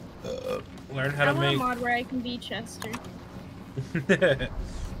anymore. Learn how I to want make... a mod where I can be Chester.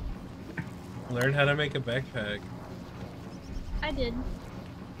 Learn how to make a backpack. I did.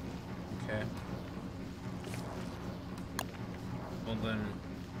 Okay. Well then...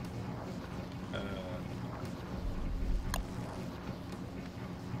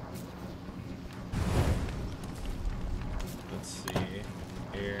 let's see.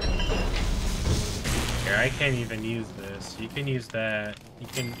 Here, I can't even use this. You can use that. You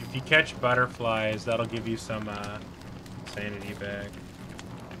can, if you catch butterflies, that'll give you some sanity back.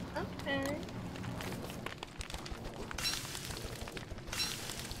 Okay.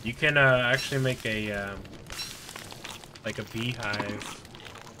 You can actually make a like a beehive.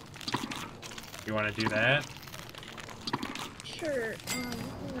 You want to do that? Sure. Hang on,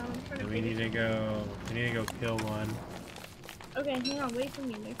 I'm trying to We need to go kill one. Okay, hang on, wait for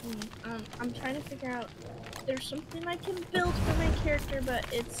me. I'm trying to figure out. There's something I can build for my character,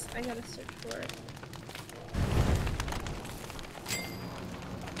 but I gotta search for it.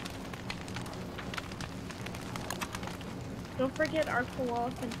 Don't forget our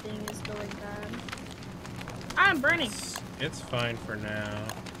koalakin thing is going bad. I'm burning! It's fine for now.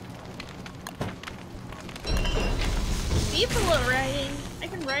 Beefalo riding! I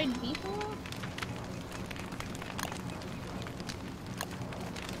even ride Beefalo?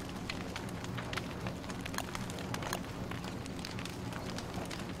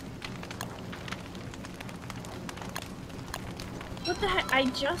 What the heck? I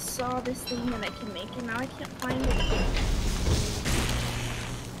just saw this thing that I can make and now I can't find it.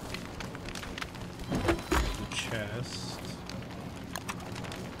 Chest.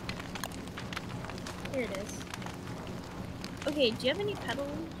 Here it is. Okay, do you have any petals?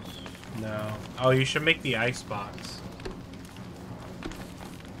 No. Oh, you should make the ice box.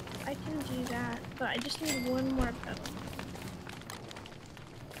 I can do that, but I just need one more petal.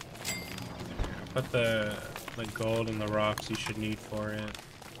 Put the gold and the rocks you should need for it.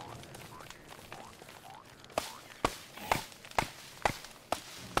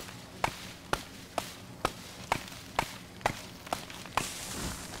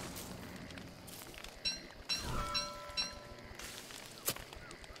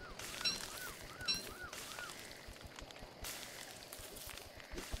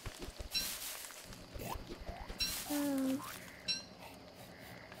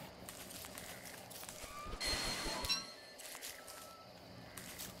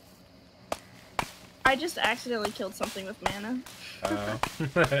 I just accidentally killed something with mana. Oh.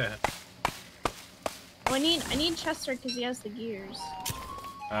 Oh, I need Chester because he has the gears.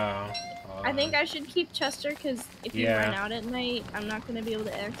 Oh. I think I should keep Chester because if you Yeah. run out at night, I'm not going to be able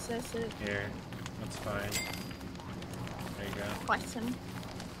to access it. Here. That's fine. There you go. Awesome.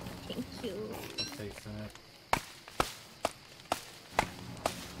 Thank you. I'll take that.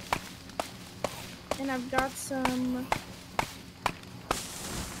 And I've got some...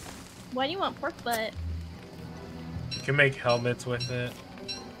 Why do you want pork butt? You can make helmets with it.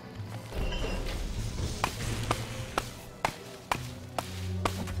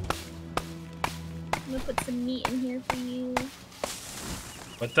 I'm gonna put some meat in here for you.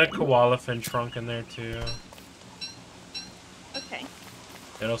 Put the koala fin trunk in there too. Okay.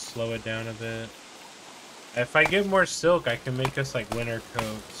 It'll slow it down a bit. If I get more silk, I can make us like winter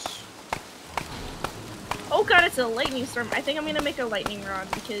coats. Oh god, it's a lightning storm. I think I'm gonna make a lightning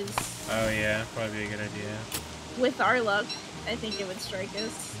rod because Oh yeah, probably a good idea. with our luck, I think it would strike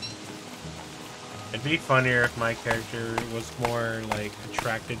us. It'd be funnier if my character was more like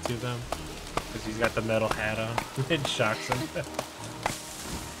attracted to them. Because he's got the metal hat on. It shocks him.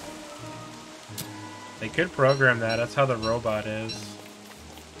 They could program that. That's how the robot is.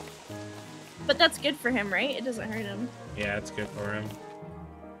 But that's good for him, right? It doesn't hurt him. Yeah, it's good for him.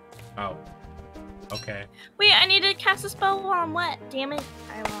 Oh. Okay. Wait, I need to cast a spell while I'm wet. Damn it.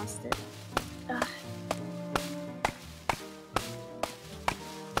 I lost it. Ugh.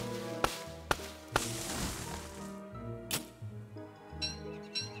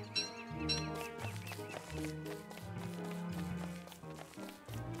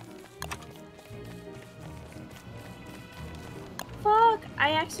 Fuck!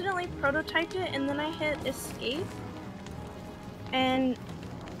 I accidentally prototyped it and then I hit escape. And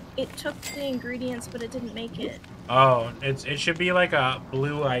it took the ingredients, but it didn't make it. Oh, it should be like a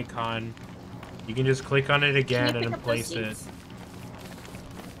blue icon. You can just click on it again Can you and pick up place those it. seeds?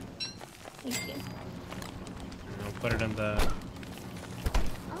 Thank you. And I'll put it in the...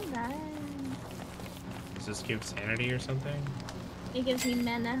 Alright. Does this give sanity or something? It gives me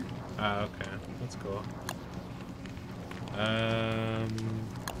mana. Oh, okay. That's cool.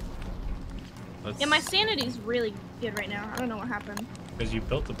 Let's... Yeah, my sanity's really good right now. I don't know what happened. Because you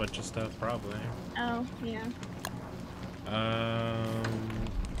built a bunch of stuff, probably. Oh, yeah.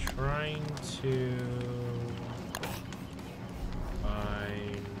 Trying to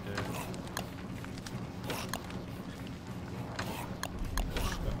find...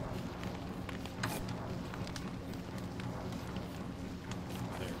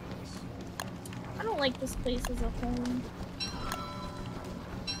 There it is. I don't like this place as a home.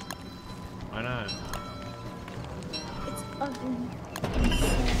 Why not? It's ugly.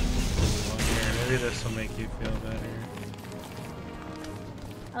 Well, here, maybe this will make you feel better.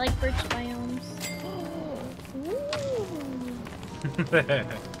 I like birch biomes. Ooh.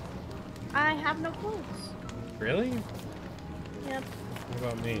 I have no clothes. Really? Yep. What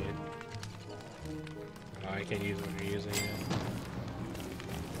about me? Oh, I can't use it when you're using it.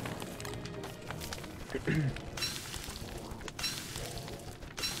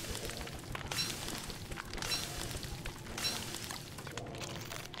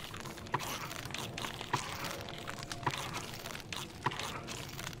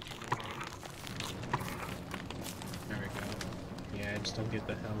 There we go. Yeah, I just don't get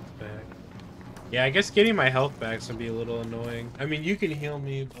the health back. Yeah, I guess getting my health back is gonna be a little annoying. I mean, you can heal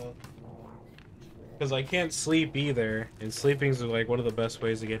me, but Because I can't sleep either, and sleeping's like one of the best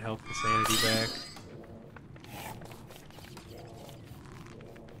ways to get health and sanity back.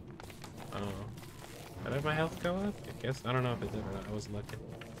 Oh, did my health go up? I guess I don't know if it did or not. I wasn't looking.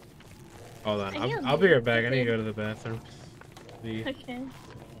 Hold on, I'll be right back. I need to go to the bathroom. Okay.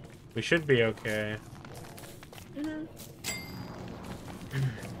 We should be okay. Mhm.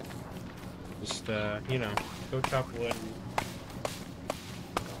 Just you know, go chop wood.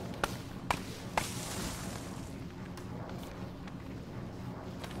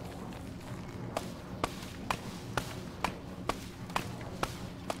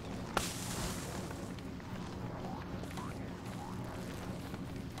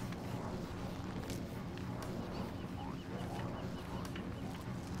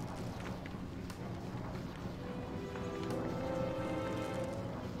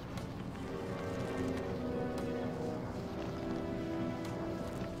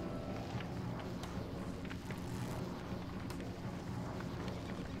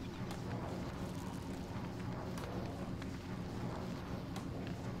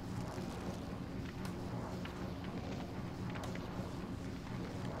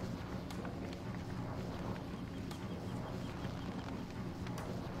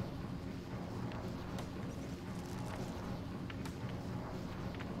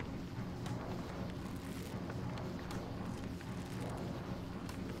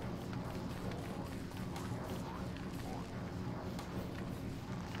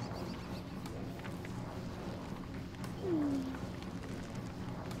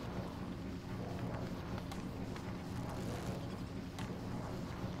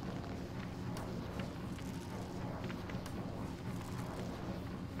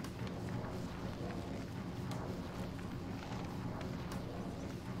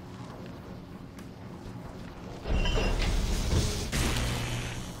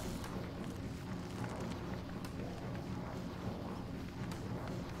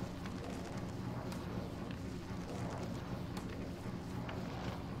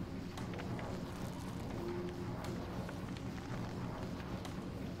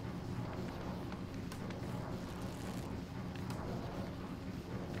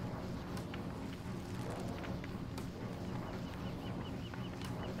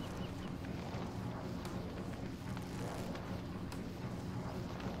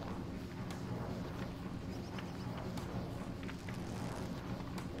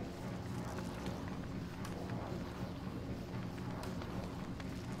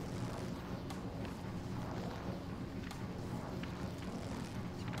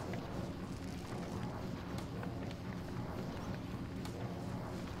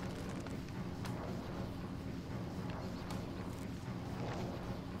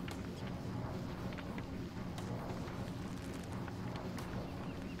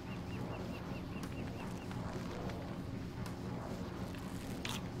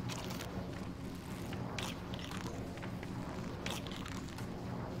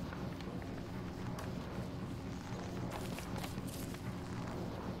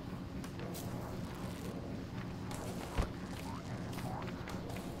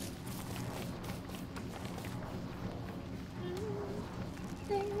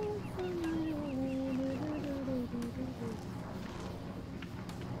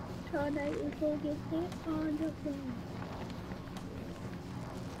 Tonight we go get hit on the floor.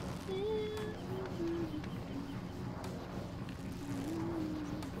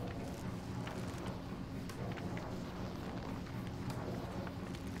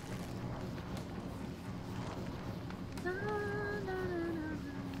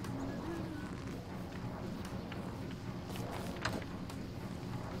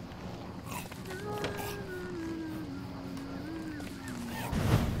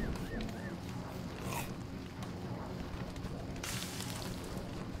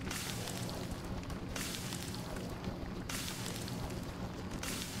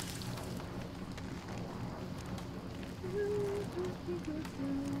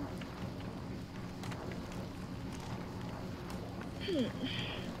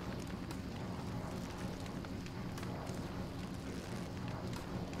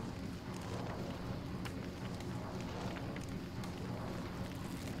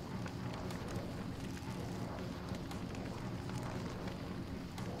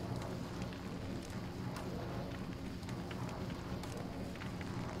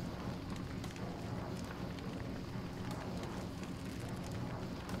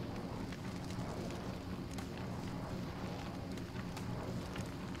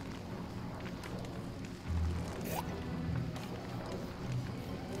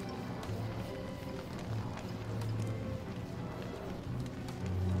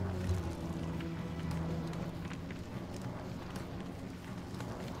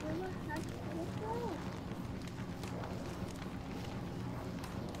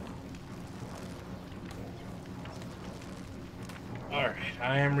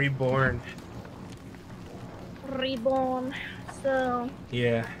 I am reborn. Reborn. So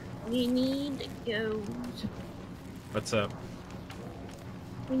Yeah. we need gold. What's up?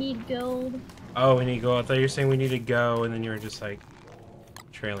 We need gold. Oh, we need to go. I thought you were saying we need to go, and then you were just like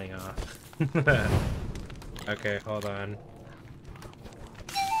trailing off. Okay, hold on.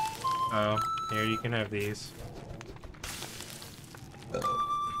 Oh, here you can have these.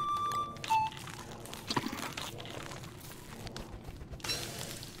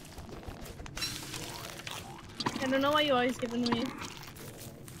 I don't know why you always give them to me.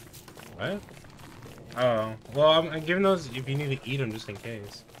 What? Oh, well, I'm giving those if you need to eat them just in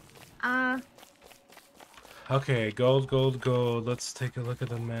case. Okay, gold, gold, gold. Let's take a look at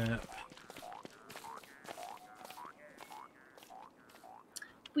the map.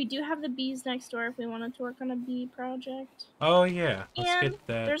 We do have the bees next door if we wanted to work on a bee project. Oh yeah, let's And get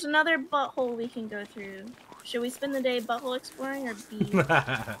that. there's another butthole we can go through. Should we spend the day butthole exploring or bees?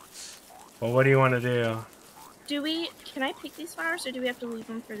 Well, what do you want to do? Can I pick these flowers or do we have to leave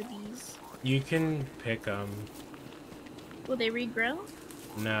them for the bees? You can pick them. Will they regrow?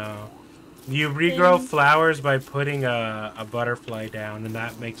 No. You regrow Then- flowers by putting a butterfly down, and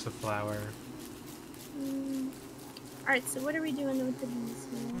that makes a flower. Alright, so what are we doing with the bees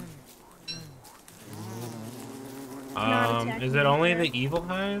here? Is it only the evil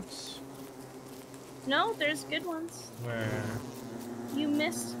hives? No, there's good ones. Where? You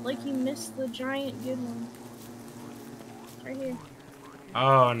missed the giant good one. It's right here.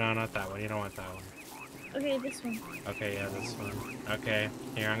 Oh, no, not that one. You don't want that one. Okay, this one. Okay, yeah, this one. Okay,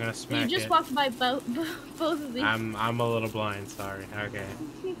 here, I'm gonna You smack just it. walked by both of these. I'm a little blind, sorry. Okay.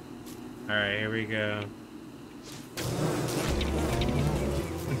 Alright, here we go.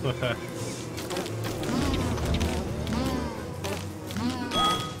 Okay.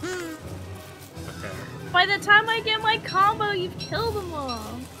 By the time I get my combo, you've killed them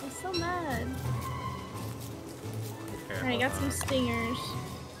all. I'm so mad. Okay, Alright, I got some on. stingers.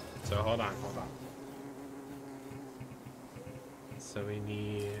 So hold on. So we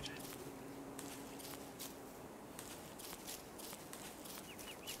need...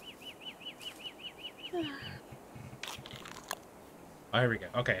 Oh, here we go.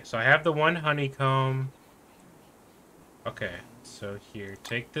 Okay, so I have the one honeycomb. Okay, so here,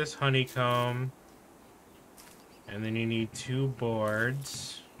 take this honeycomb. And then you need 2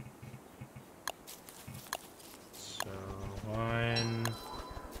 boards. So, 1,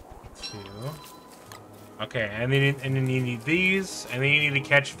 2. Okay, and then you need these, and then you need to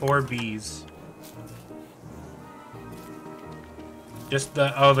catch 4 bees. Just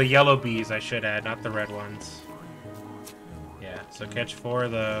the yellow bees I should add, not the red ones. Yeah, so catch 4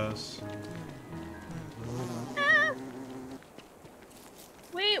 of those. Ah!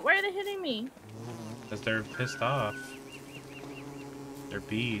 Wait, why are they hitting me? Because they're pissed off. They're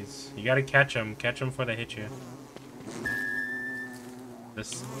bees. You gotta catch them before they hit you.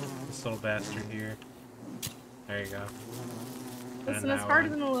 This little bastard here. There you go. Listen, And it's that harder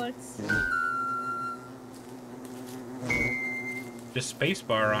one. than it looks. Just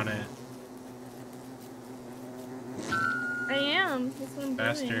spacebar on it. I am. That's what I'm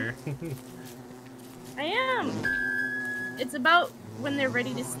Faster. doing. I am. It's about when they're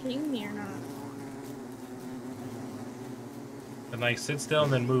ready to sting me or not. And like sit still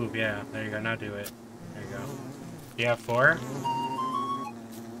and then move. Yeah, there you go. Now do it. There you go. You have 4?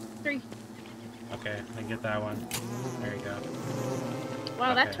 3. Okay, then get that one. There you go.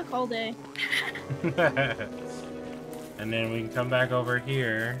 Wow, that Okay. took all day. And then we can come back over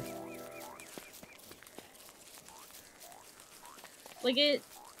here. Look at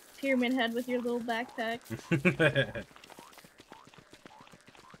Pyramid Head with your little backpack.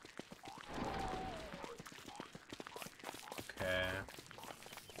 Okay.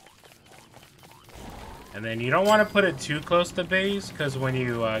 And then you don't want to put it too close to base, because when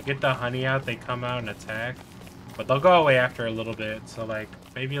you get the honey out, they come out and attack. But they'll go away after a little bit, so like,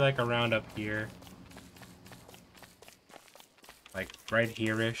 maybe like around up here. Like, right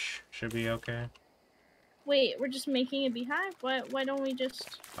here-ish should be okay. Wait, we're just making a beehive? Why don't we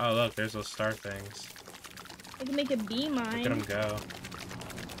just... Oh, look, there's those star things. We can make a bee Look at them mine. go.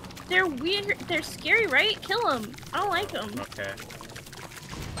 They're weird. They're scary, right? Kill them. I don't like them. Okay.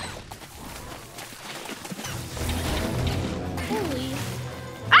 Holy...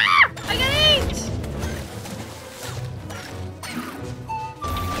 Ah! I got ate!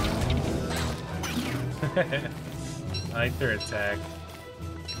 I like their attack.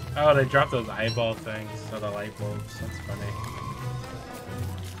 Oh, they dropped those eyeball things, so the light bulbs. That's funny.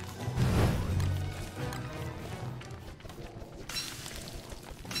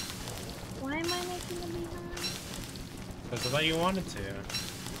 Why am I making a beehive? Because I thought you wanted to.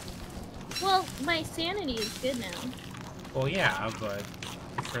 Well, my sanity is good now. Well, yeah, but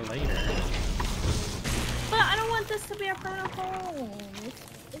for later. But I don't want this to be a permanent home.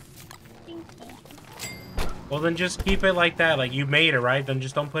 It's stinky. Well, then just keep it like that. Like, you made it, right? Then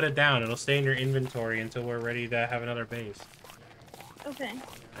just don't put it down. It'll stay in your inventory until we're ready to have another base. Okay.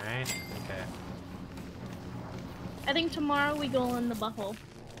 Alright? Okay. I think tomorrow we go in the butthole.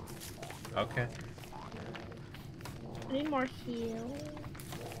 Okay. I need more heal.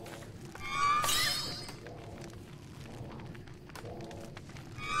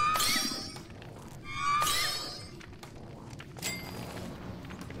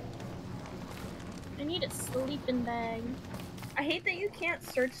 I need a sleeping bag. I hate that you can't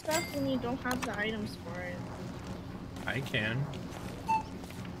search stuff when you don't have the items for it. I can.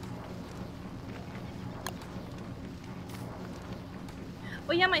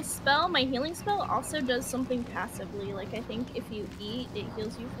 Oh yeah, my healing spell also does something passively. Like, I think if you eat, it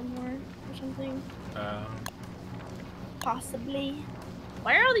heals you for more or something. Possibly.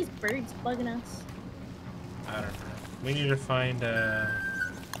 Why are all these birds bugging us? I don't know. We need to find,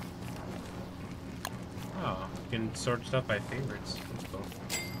 Oh, you can sort stuff by favorites. That's cool.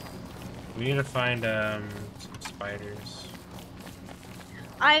 We need to find, some spiders.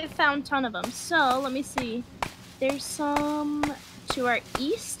 I found a ton of them. So, let me see. There's some to our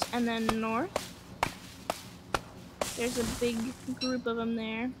east and then north. There's a big group of them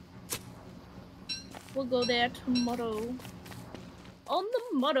there. We'll go there tomorrow. On the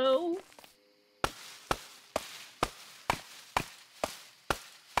motto.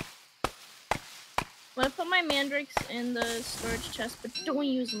 I'm gonna put my mandrakes in the storage chest, but don't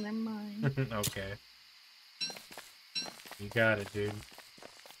use them, they're mine. Okay. You got it, dude.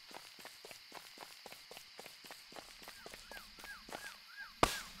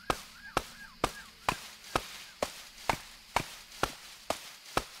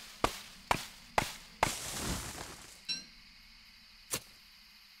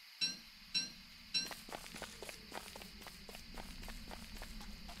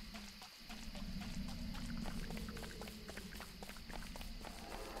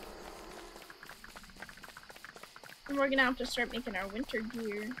 And we're gonna have to start making our winter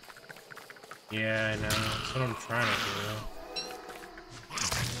gear. Yeah, I know. That's what I'm trying to do.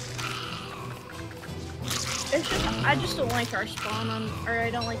 It's just, I just don't like our spawn on, or I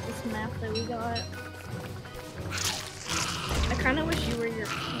don't like this map that we got. I kind of wish you were your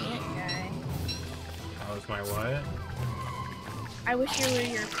plant guy. Oh, is my what? I wish you were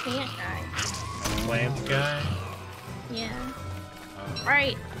your plant guy. Plant guy? Yeah. Oh.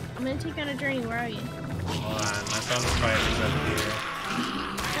 Alright, I'm gonna take you on a journey. Where are you? Hold on, I found the spiders up here.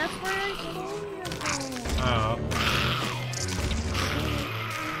 That's where I told you to go. Oh.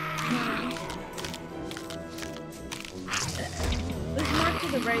 There's more to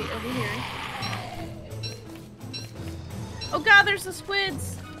the right over here. Oh god, there's the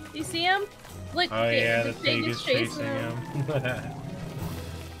squids! Do you see them? Look, Oh yeah, the pig pig is chasing him.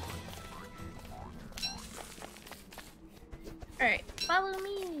 Alright, follow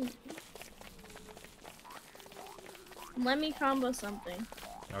me. Let me combo something.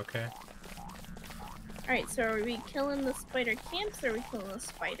 Okay. Alright, so are we killing the spider camps or are we killing the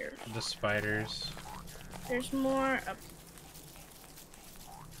spiders? The spiders. There's more up.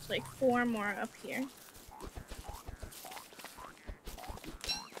 There's like 4 more up here.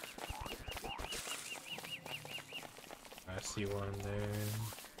 I see one there.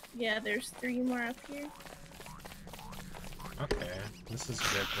 Yeah, there's 3 more up here. Okay, this is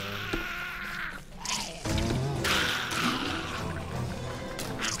good then.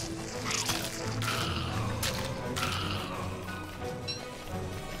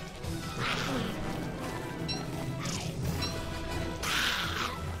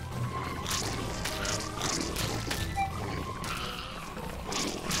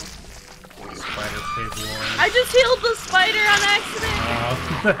 Spider pig one. I just healed the spider on accident!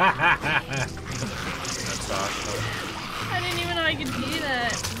 That's awesome. I didn't even know I could do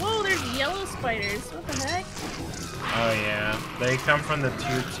that. Whoa, there's yellow spiders. What the heck? Oh yeah, they come from the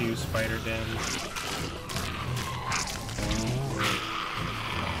tier 2 spider den.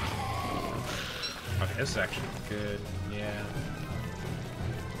 Okay, this is actually good. Yeah.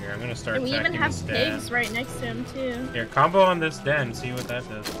 Here, I'm gonna start And we even attacking have this den. pigs right next to him too. Here, combo on this den. See what that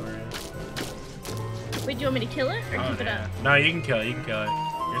does for you. Wait, do you want me to kill it or Oh, keep it yeah. up? No, you can kill it. You can kill it.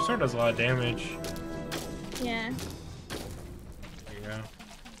 Your sword does a lot of damage. Yeah. There you go.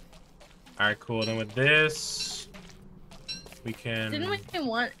 Alright, cool. Then with this, we can... Didn't we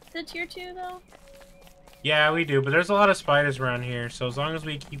want the tier 2 though? Yeah, we do, but there's a lot of spiders around here, so as long as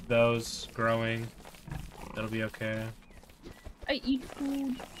we keep those growing, that'll be okay. I eat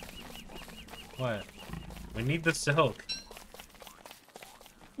food. What? We need the silk.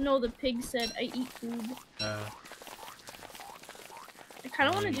 No, the pig said I eat food. I kind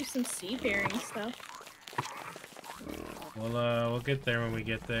of want to do some seafaring stuff. We'll get there when we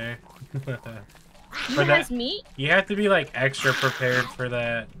get there. You For has that, meat? you have to be like extra prepared for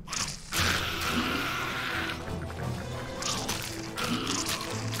that.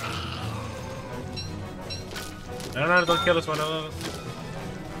 No, don't kill this one. No.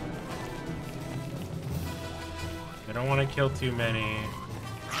 I don't want to kill too many.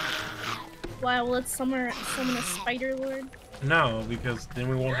 Wow, let's summon a spider lord. No, because then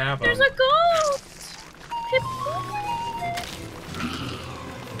we won't have them. There's a goat! Pip.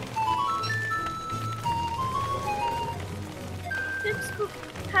 Pipspook.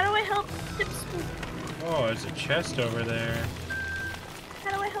 How do I help Pipspook? Oh, there's a chest over there.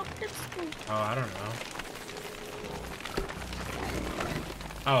 How do I help Pipspook? Oh, I don't know.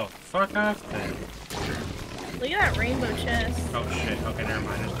 Oh, fuck off then. Look at that rainbow chest. Oh shit. Okay, never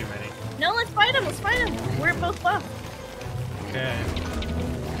mind. There's too many. No, let's fight him. Let's fight him. We're both buff. Okay.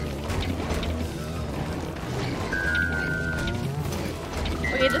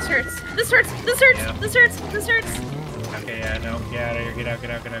 Okay, this hurts. This hurts. This hurts. Yeah. This hurts. This hurts. Okay, yeah, no. Get out of here. Get out,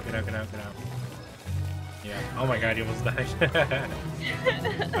 get out, get out, get out, get out, get out. Yeah. Oh my god, you almost died.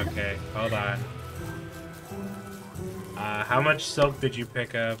 Okay, hold on. How much silk did you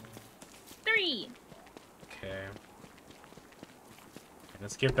pick up? 3. Okay.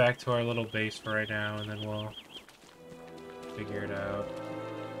 Let's get back to our little base for right now, and then we'll figure it out.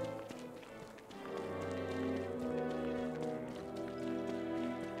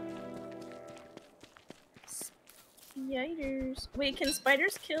 Spiders. Wait, can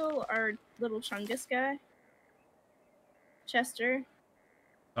spiders kill our little Chungus guy? Chester.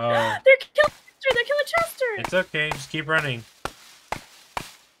 Oh, They're killing Chester! They're killing Chester! it's okay. Just keep running.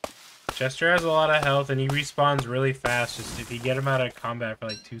 Chester has a lot of health, and he respawns really fast. Just if you get him out of combat for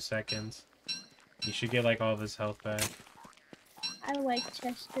like 2 seconds, you should get like all of his health back. I like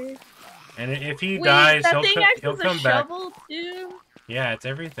Chester. And if he Wait, dies, that thing acts he'll as a come back. shovel too? Yeah, it's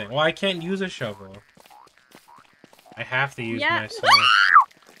everything. Well, I can't use a shovel. I have to use Yeah. my sword.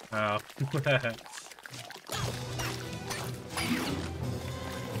 Oh.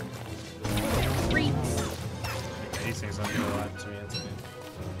 Freaks. Okay, these things don't do a lot to me. That's good.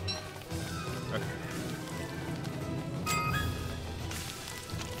 Okay.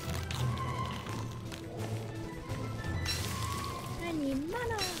 I need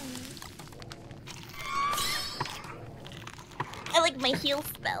mana. I like my heal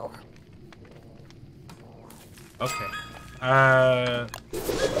spell. Okay. Oh, let me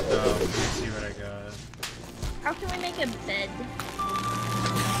see what I got. How can we make a bed?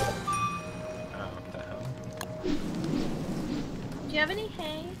 Oh, what the hell? Do you have any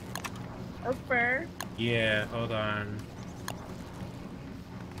hay? Or fur? Yeah, hold on.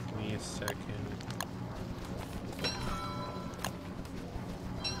 Give me a second.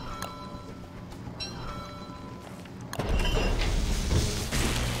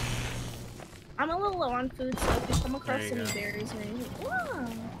 I'm a little low on food, so if you come across There you any go. berries or anything. Whoa!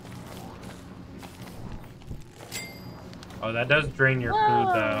 Oh, that does drain your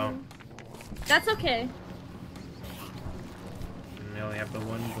food, though. That's okay. And we only have the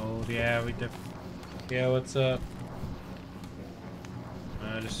 1 gold. Yeah, we did. Yeah, what's up?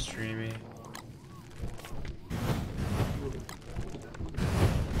 Just streaming.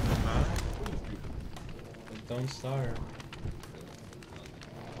 Huh? Don't starve.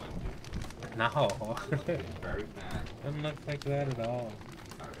 No. Doesn't look like that at all.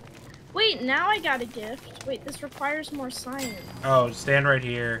 Wait, now I got a gift. Wait, this requires more science. Oh, stand right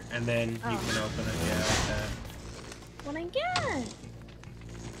here, and then you Oh. can open it. Yeah, like that. What I get?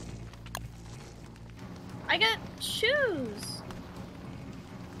 I got shoes.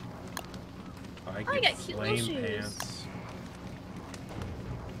 Oh, I I get got cute little flame shoes. pants.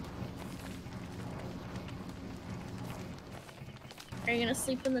 Are you gonna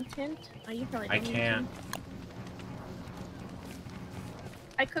sleep in the tent? Oh, you probably I don't need can't. to.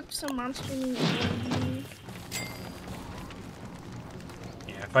 I cooked some monster meat.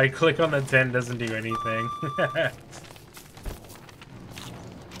 Yeah, if I click on the tent, it doesn't do anything. Okay.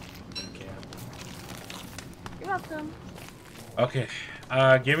 You're welcome. Okay.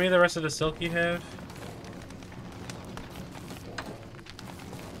 Give me the rest of the silk you have.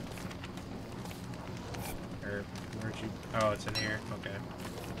 Or where'd you? Oh, it's in here. Okay.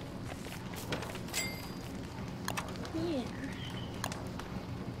 Yeah.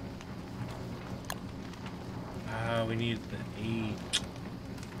 We need the 8.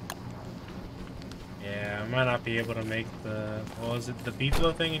 Yeah, I might not be able to make the... What was it? The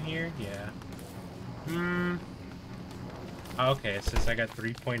beefalo thing in here? Yeah. Okay, it says I got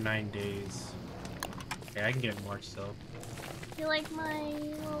 3.9 days. Okay, I can get more still. You like my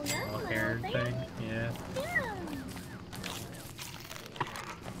little gun? Little My hair little thing? Yeah. Yeah.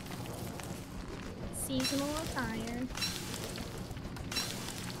 Seasonal attire.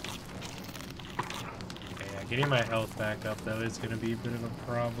 Okay, yeah, getting my health back up though is gonna be a bit of a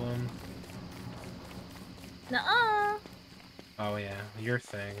problem. Nuh-uh. Oh yeah, your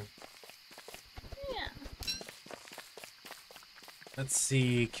thing. Yeah. Let's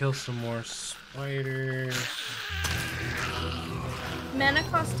see, kill some more spiders. Mana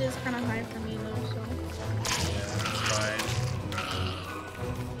cost is kind of high for me though, so. Yeah, fine.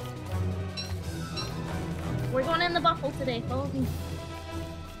 We're going in the buffalo today, follow me.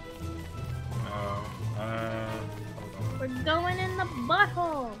 Oh, hold on. We're going in the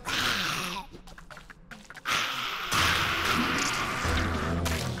butthole.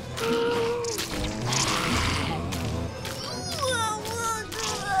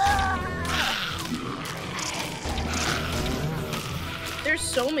 There's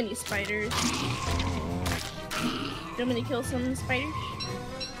so many spiders. Do you want me to kill some spiders?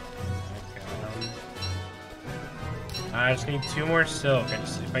 I just need 2 more silk.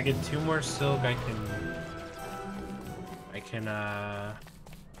 If I get 2 more silk, I can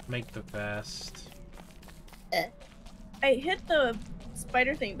make the vest. I hit the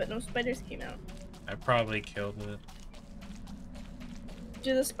spider thing, but no spiders came out. I probably killed it.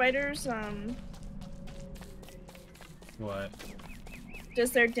 Do the spiders, What?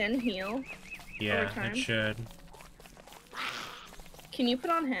 does their den heal? Yeah, time? it should. Can you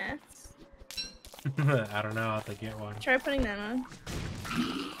put on hats? I don't know. I'll have to get one. Try putting that on.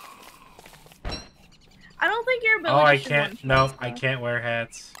 I don't think your ability Oh, I should can't. one-shot No, stuff. I can't wear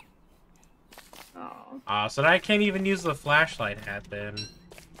hats. Oh. So I can't even use the flashlight hat then.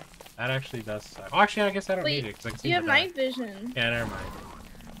 That actually does suck. Oh, actually, I guess I don't Wait, need it. 'Cause I can see you have the back. night vision. Yeah, never mind.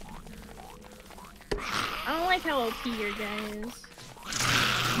 I don't like how OP your guy is.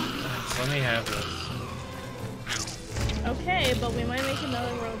 So let me have this. Okay, but we might make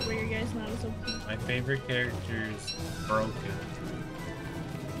another world where your guy's not as OP. My favorite character is broken.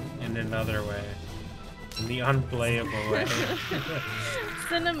 In another way. In the unplayable way.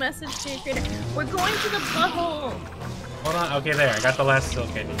 Send a message to your creator. We're going to the butthole! Hold on. Okay, there. I got the last silk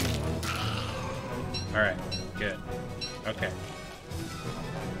I need. Alright. Good. Okay.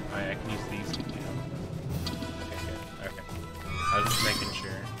 Alright, I can use these two too. Okay, good. Okay. I was just making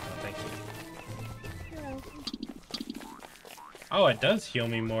sure. Oh, thank you. Oh, it does heal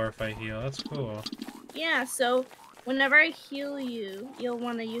me more if I heal. That's cool. Yeah, so whenever I heal you, you'll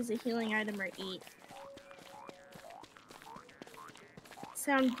want to use a healing item or eat.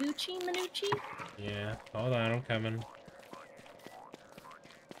 Sound Gucci, Manucci? Yeah. Hold on, I'm coming.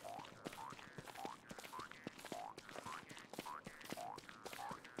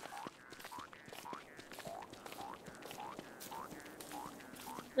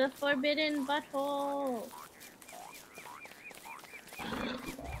 The forbidden butthole.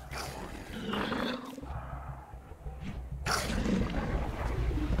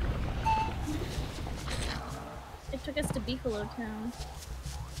 It took us to Beefalo Town.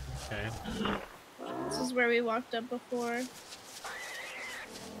 Okay. This is where we walked up before.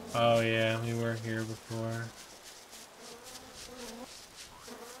 Oh yeah, we were here before.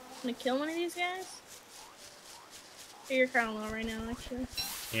 Gonna kill one of these guys? Or you're kind of low right now, actually.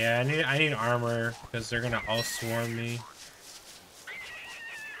 Yeah, I need armor because they're gonna all swarm me.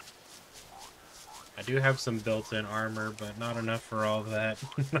 I do have some built-in armor, but not enough for all that.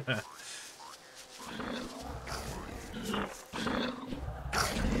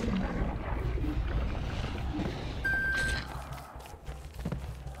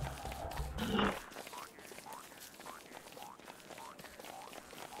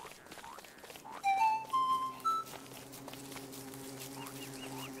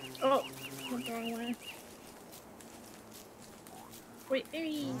 Oh, went the wrong way. Wait, there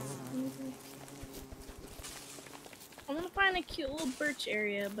he is. I want to find a cute little birch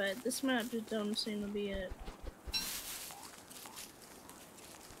area, but this map just don't seem to be it.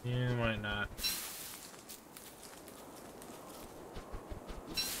 Yeah, might not.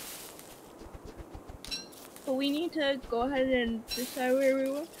 But we need to go ahead and decide where we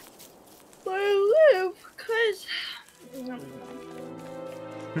want to live, because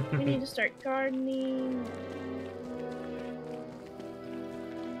we need to start gardening.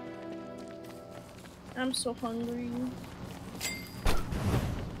 I'm so hungry.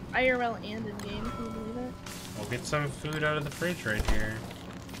 IRL and in game, can you believe it? We'll get some food out of the fridge right here.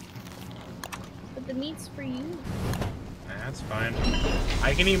 But The meat's for you. That's fine.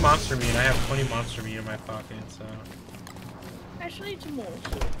 I can eat monster meat. I have 20 monster meat in my pocket, so. Actually, it's more.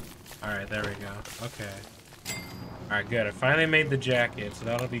 Alright, there we go. Okay. Alright, good. I finally made the jacket, so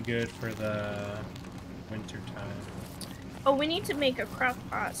that'll be good for the winter time. Oh, we need to make a crock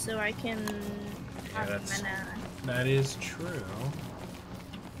pot so I can Yeah, have mana. that is true.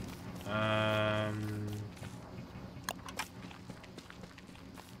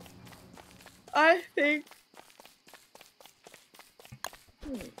 I think.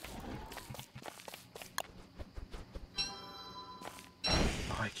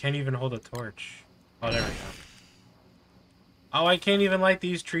 Oh, I can't even hold a torch. Oh, there we go. Oh, I can't even light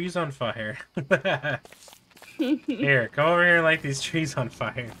these trees on fire. Here, come over here and light these trees on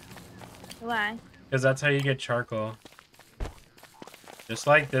fire. Why? Because that's how you get charcoal. Just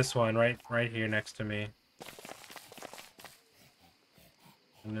like this one, right here next to me.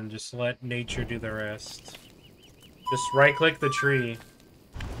 And then just let nature do the rest. Just right-click the tree.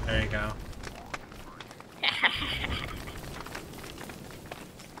 There you go.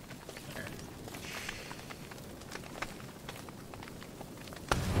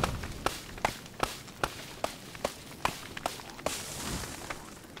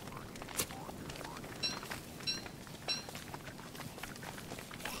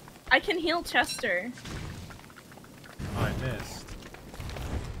 I can heal Chester. Oh, I missed.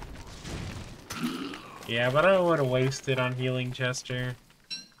 Yeah, but I don't want to waste it on healing Chester.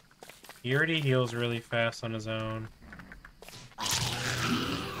 He already heals really fast on his own.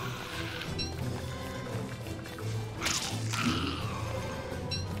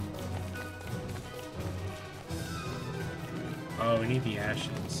 Oh, we need the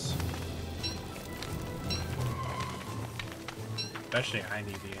ashes. Especially I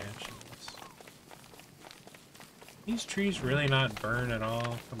need the ashes. These trees really not burn at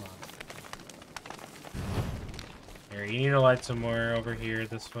all? Come on. Here, you need to light some more over here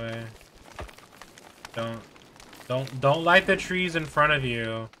this way. Don't light the trees in front of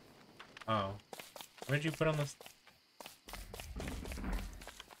you. Oh. What did you put on this?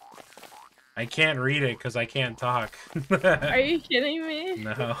 I can't read it because I can't talk. Are you kidding me?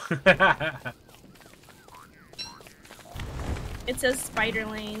 No. It says Spider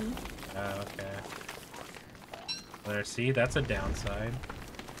Lane. Oh, okay. There, see? That's a downside.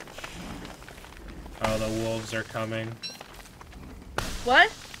 Oh, the wolves are coming.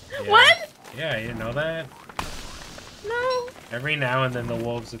 What? Yeah. What? Yeah, you didn't know that? No. Every now and then the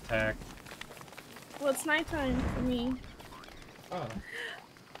wolves attack. Well, it's nighttime for me. Oh.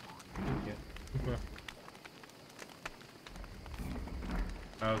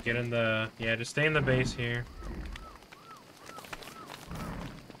 Oh, get in the... Yeah, just stay in the base here.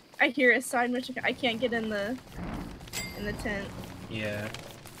 I hear a side mission. I can't get in the tent. Yeah.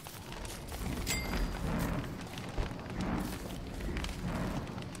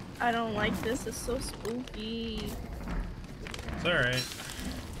 I don't like this. It's so spooky. It's alright.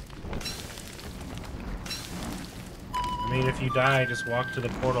 I mean, if you die, just walk to the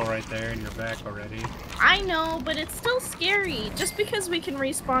portal right there and you're back already. I know, but it's still scary. Just because we can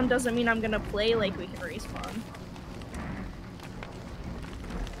respawn doesn't mean I'm gonna play like we can respawn.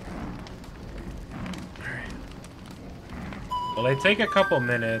 Well, they take a couple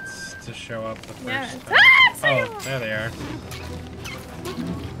minutes to show up the first time. Ah, Oh, there they are.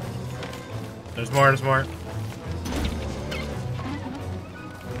 There's more, there's more.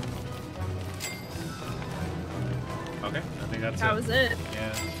 Okay, I think that's it. That was it.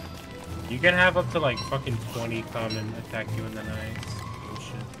 Yeah. You can have up to like fucking 20 come and attack you in the night.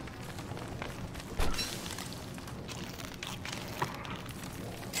 Bullshit.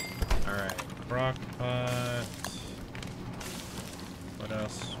 Alright, crock pot. What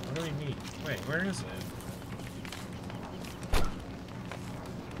else? What do we need? Wait, where is it?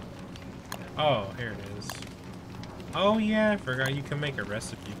 Oh, here it is. Oh yeah, I forgot you can make a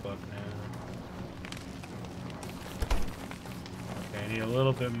recipe book now. Okay, I need a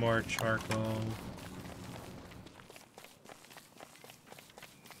little bit more charcoal.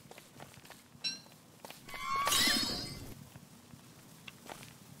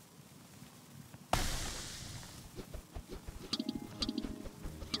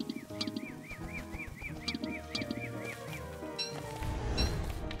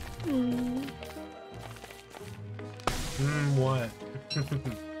 What?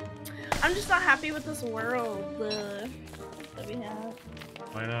 I'm just not happy with this world that we have.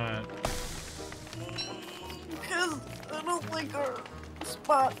 Why not? Because I don't like our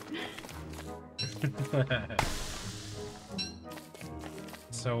spot.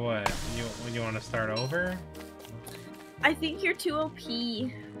 So what? You want to start over? I think you're too OP.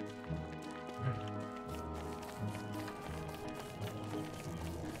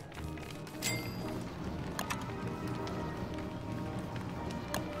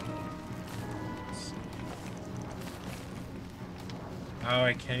 Oh,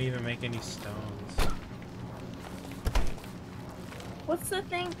 I can't even make any stones. What's the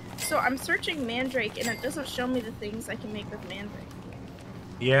thing? So I'm searching Mandrake and it doesn't show me the things I can make with Mandrake.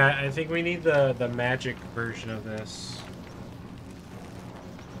 Yeah, I think we need the magic version of this.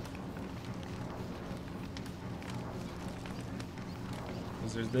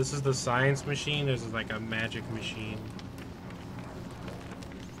 This is the science machine. This is like a magic machine.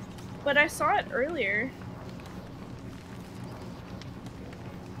 But I saw it earlier.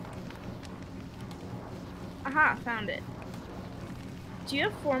 Aha, found it. Do you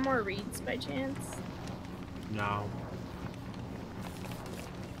have 4 more reeds by chance? No.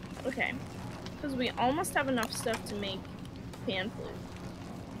 Okay. Because we almost have enough stuff to make pan flute.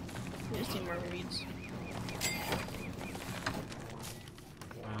 We just need more reeds.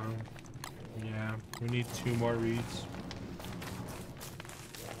 Yeah, we need 2 more reeds.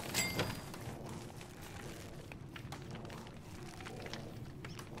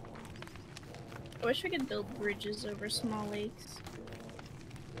 I wish we could build bridges over small lakes.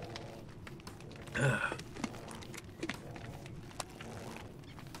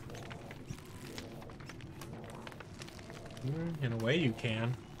 In a way you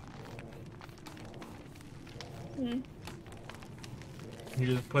can. Hmm. You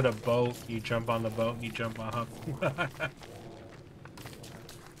just put a boat, you jump on the boat, and you jump off.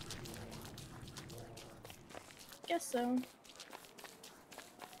 Guess so.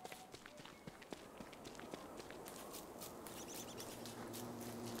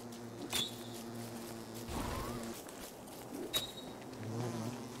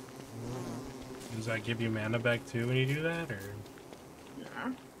 Does that give you mana back too when you do that, or?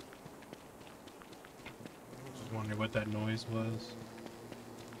 Nah. Just wondering what that noise was.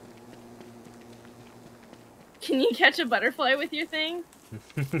 Can you catch a butterfly with your thing?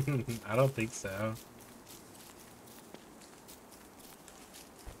 I don't think so.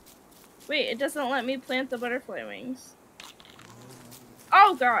 Wait, it doesn't let me plant the butterfly wings.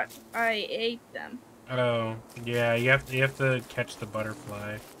 Oh god, I ate them. Oh, yeah, you have to catch the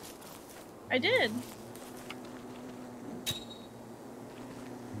butterfly. I did.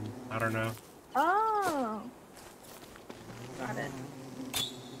 I don't know. Oh. Got it.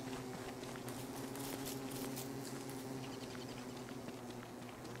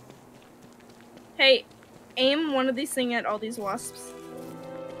 Hey, aim one of these things at all these wasps.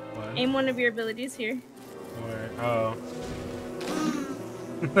 What? Aim one of your abilities here. Where? Oh.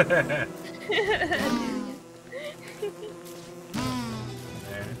 There.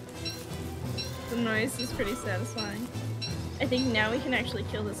 The noise is pretty satisfying. I think now we can actually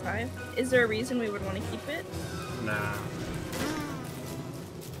kill this hive. Is there a reason we would want to keep it? Nah.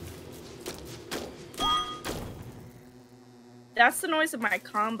 That's the noise of my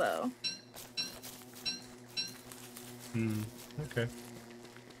combo. Okay.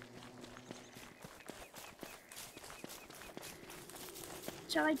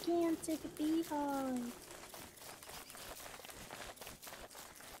 Gigantic beehive.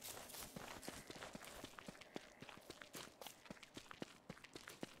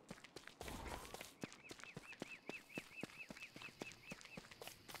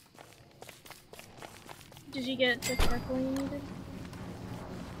 Did you get the charcoal you needed?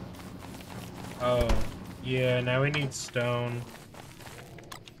 Oh, yeah, now we need stone.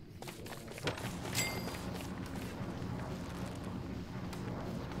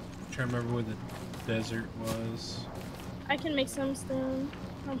 Trying to remember where the desert was. I can make some stone.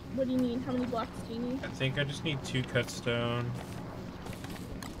 What do you need? How many blocks do you need? I think I just need 2 cut stone.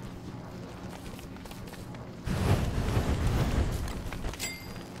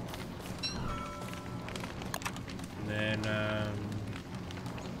 And then,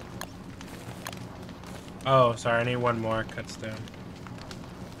 oh, sorry, I need 1 more cut stone.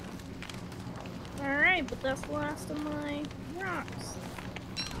 Alright, but that's the last of my rocks.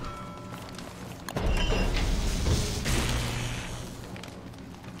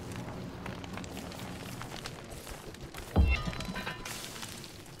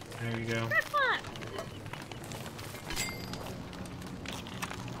 There you go.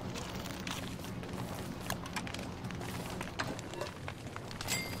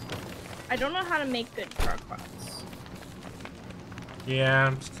 I don't know how to make good crock pots. Yeah,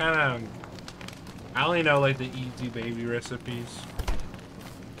 I'm just kind of. I only know like the easy baby recipes.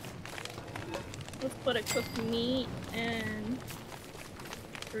 Let's put a cooked meat and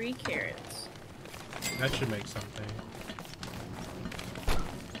 3 carrots. That should make something.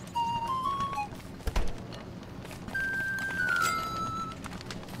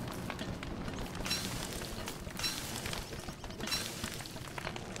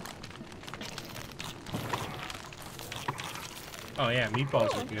 Oh yeah, meatballs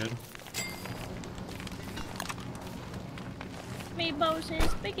Cool. are good. Meatballs and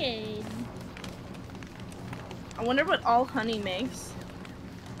spaghetti. I wonder what all honey makes.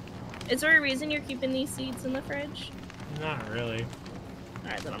 Is there a reason you're keeping these seeds in the fridge? Not really.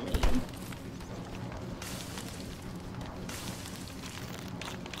 Alright, then I'm gonna eat them.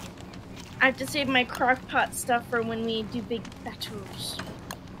 I have to save my crock pot stuff for when we do big battles.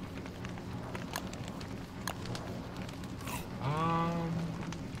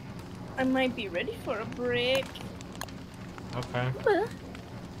 I might be ready for a break. Okay. But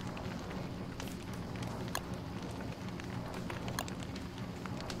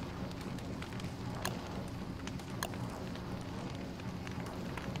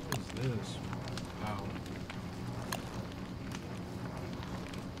What is this? Wow.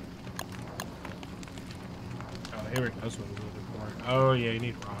 Oh, here it goes. What I'm looking for. Oh yeah, you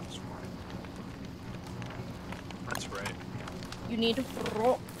need rocks for it. That's right. you need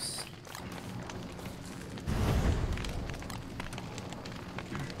rocks.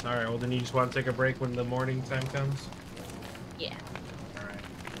 All right. Well, then you just want to take a break when the morning time comes. Yeah. All right.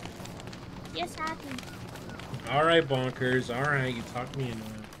 Yes, I do. All right, bonkers. All right, you talked me into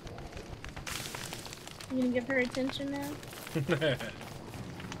You gonna give her attention now? it.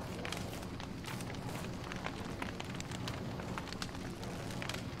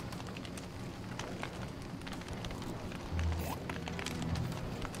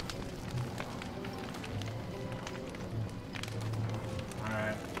 All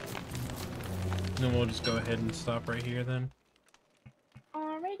right. Then we'll just go ahead and stop right here then.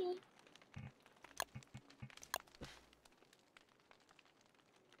 Alrighty.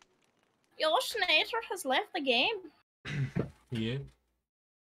 Your Snater has left the game. Yeah.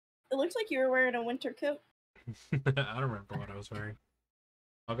 It looks like you were wearing a winter coat. I don't remember what I was wearing.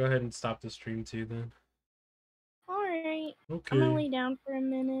 I'll go ahead and stop the stream too then. Alright. Okay. I'm gonna lay down for a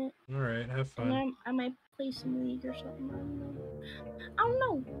minute. All right. Have fun. And I might play some League or something. I don't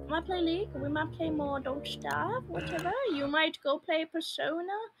know. We might play League. We might play more Don't Starve. Whatever. You might go play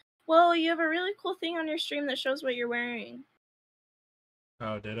Persona. Well, you have a really cool thing on your stream that shows what you're wearing.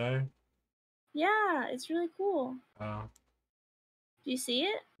 Oh, did I? Yeah, it's really cool. Oh, Do you see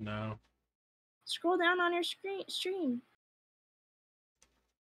it? no. Scroll down on your stream.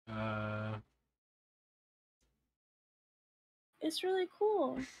 It's really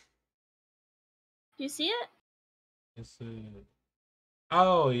cool. Do you see it? Is it?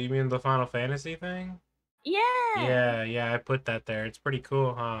 Oh, you mean the Final Fantasy thing? Yeah. Yeah, I put that there. It's pretty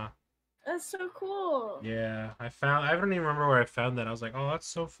cool, huh? That's so cool. Yeah, I don't even remember where I found that. I was like, oh, that's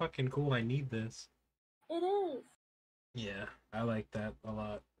so fucking cool. I need this. It is. Yeah, I like that a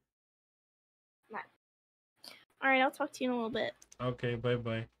lot. Alright, I'll talk to you in a little bit. Okay,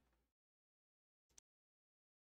 bye-bye.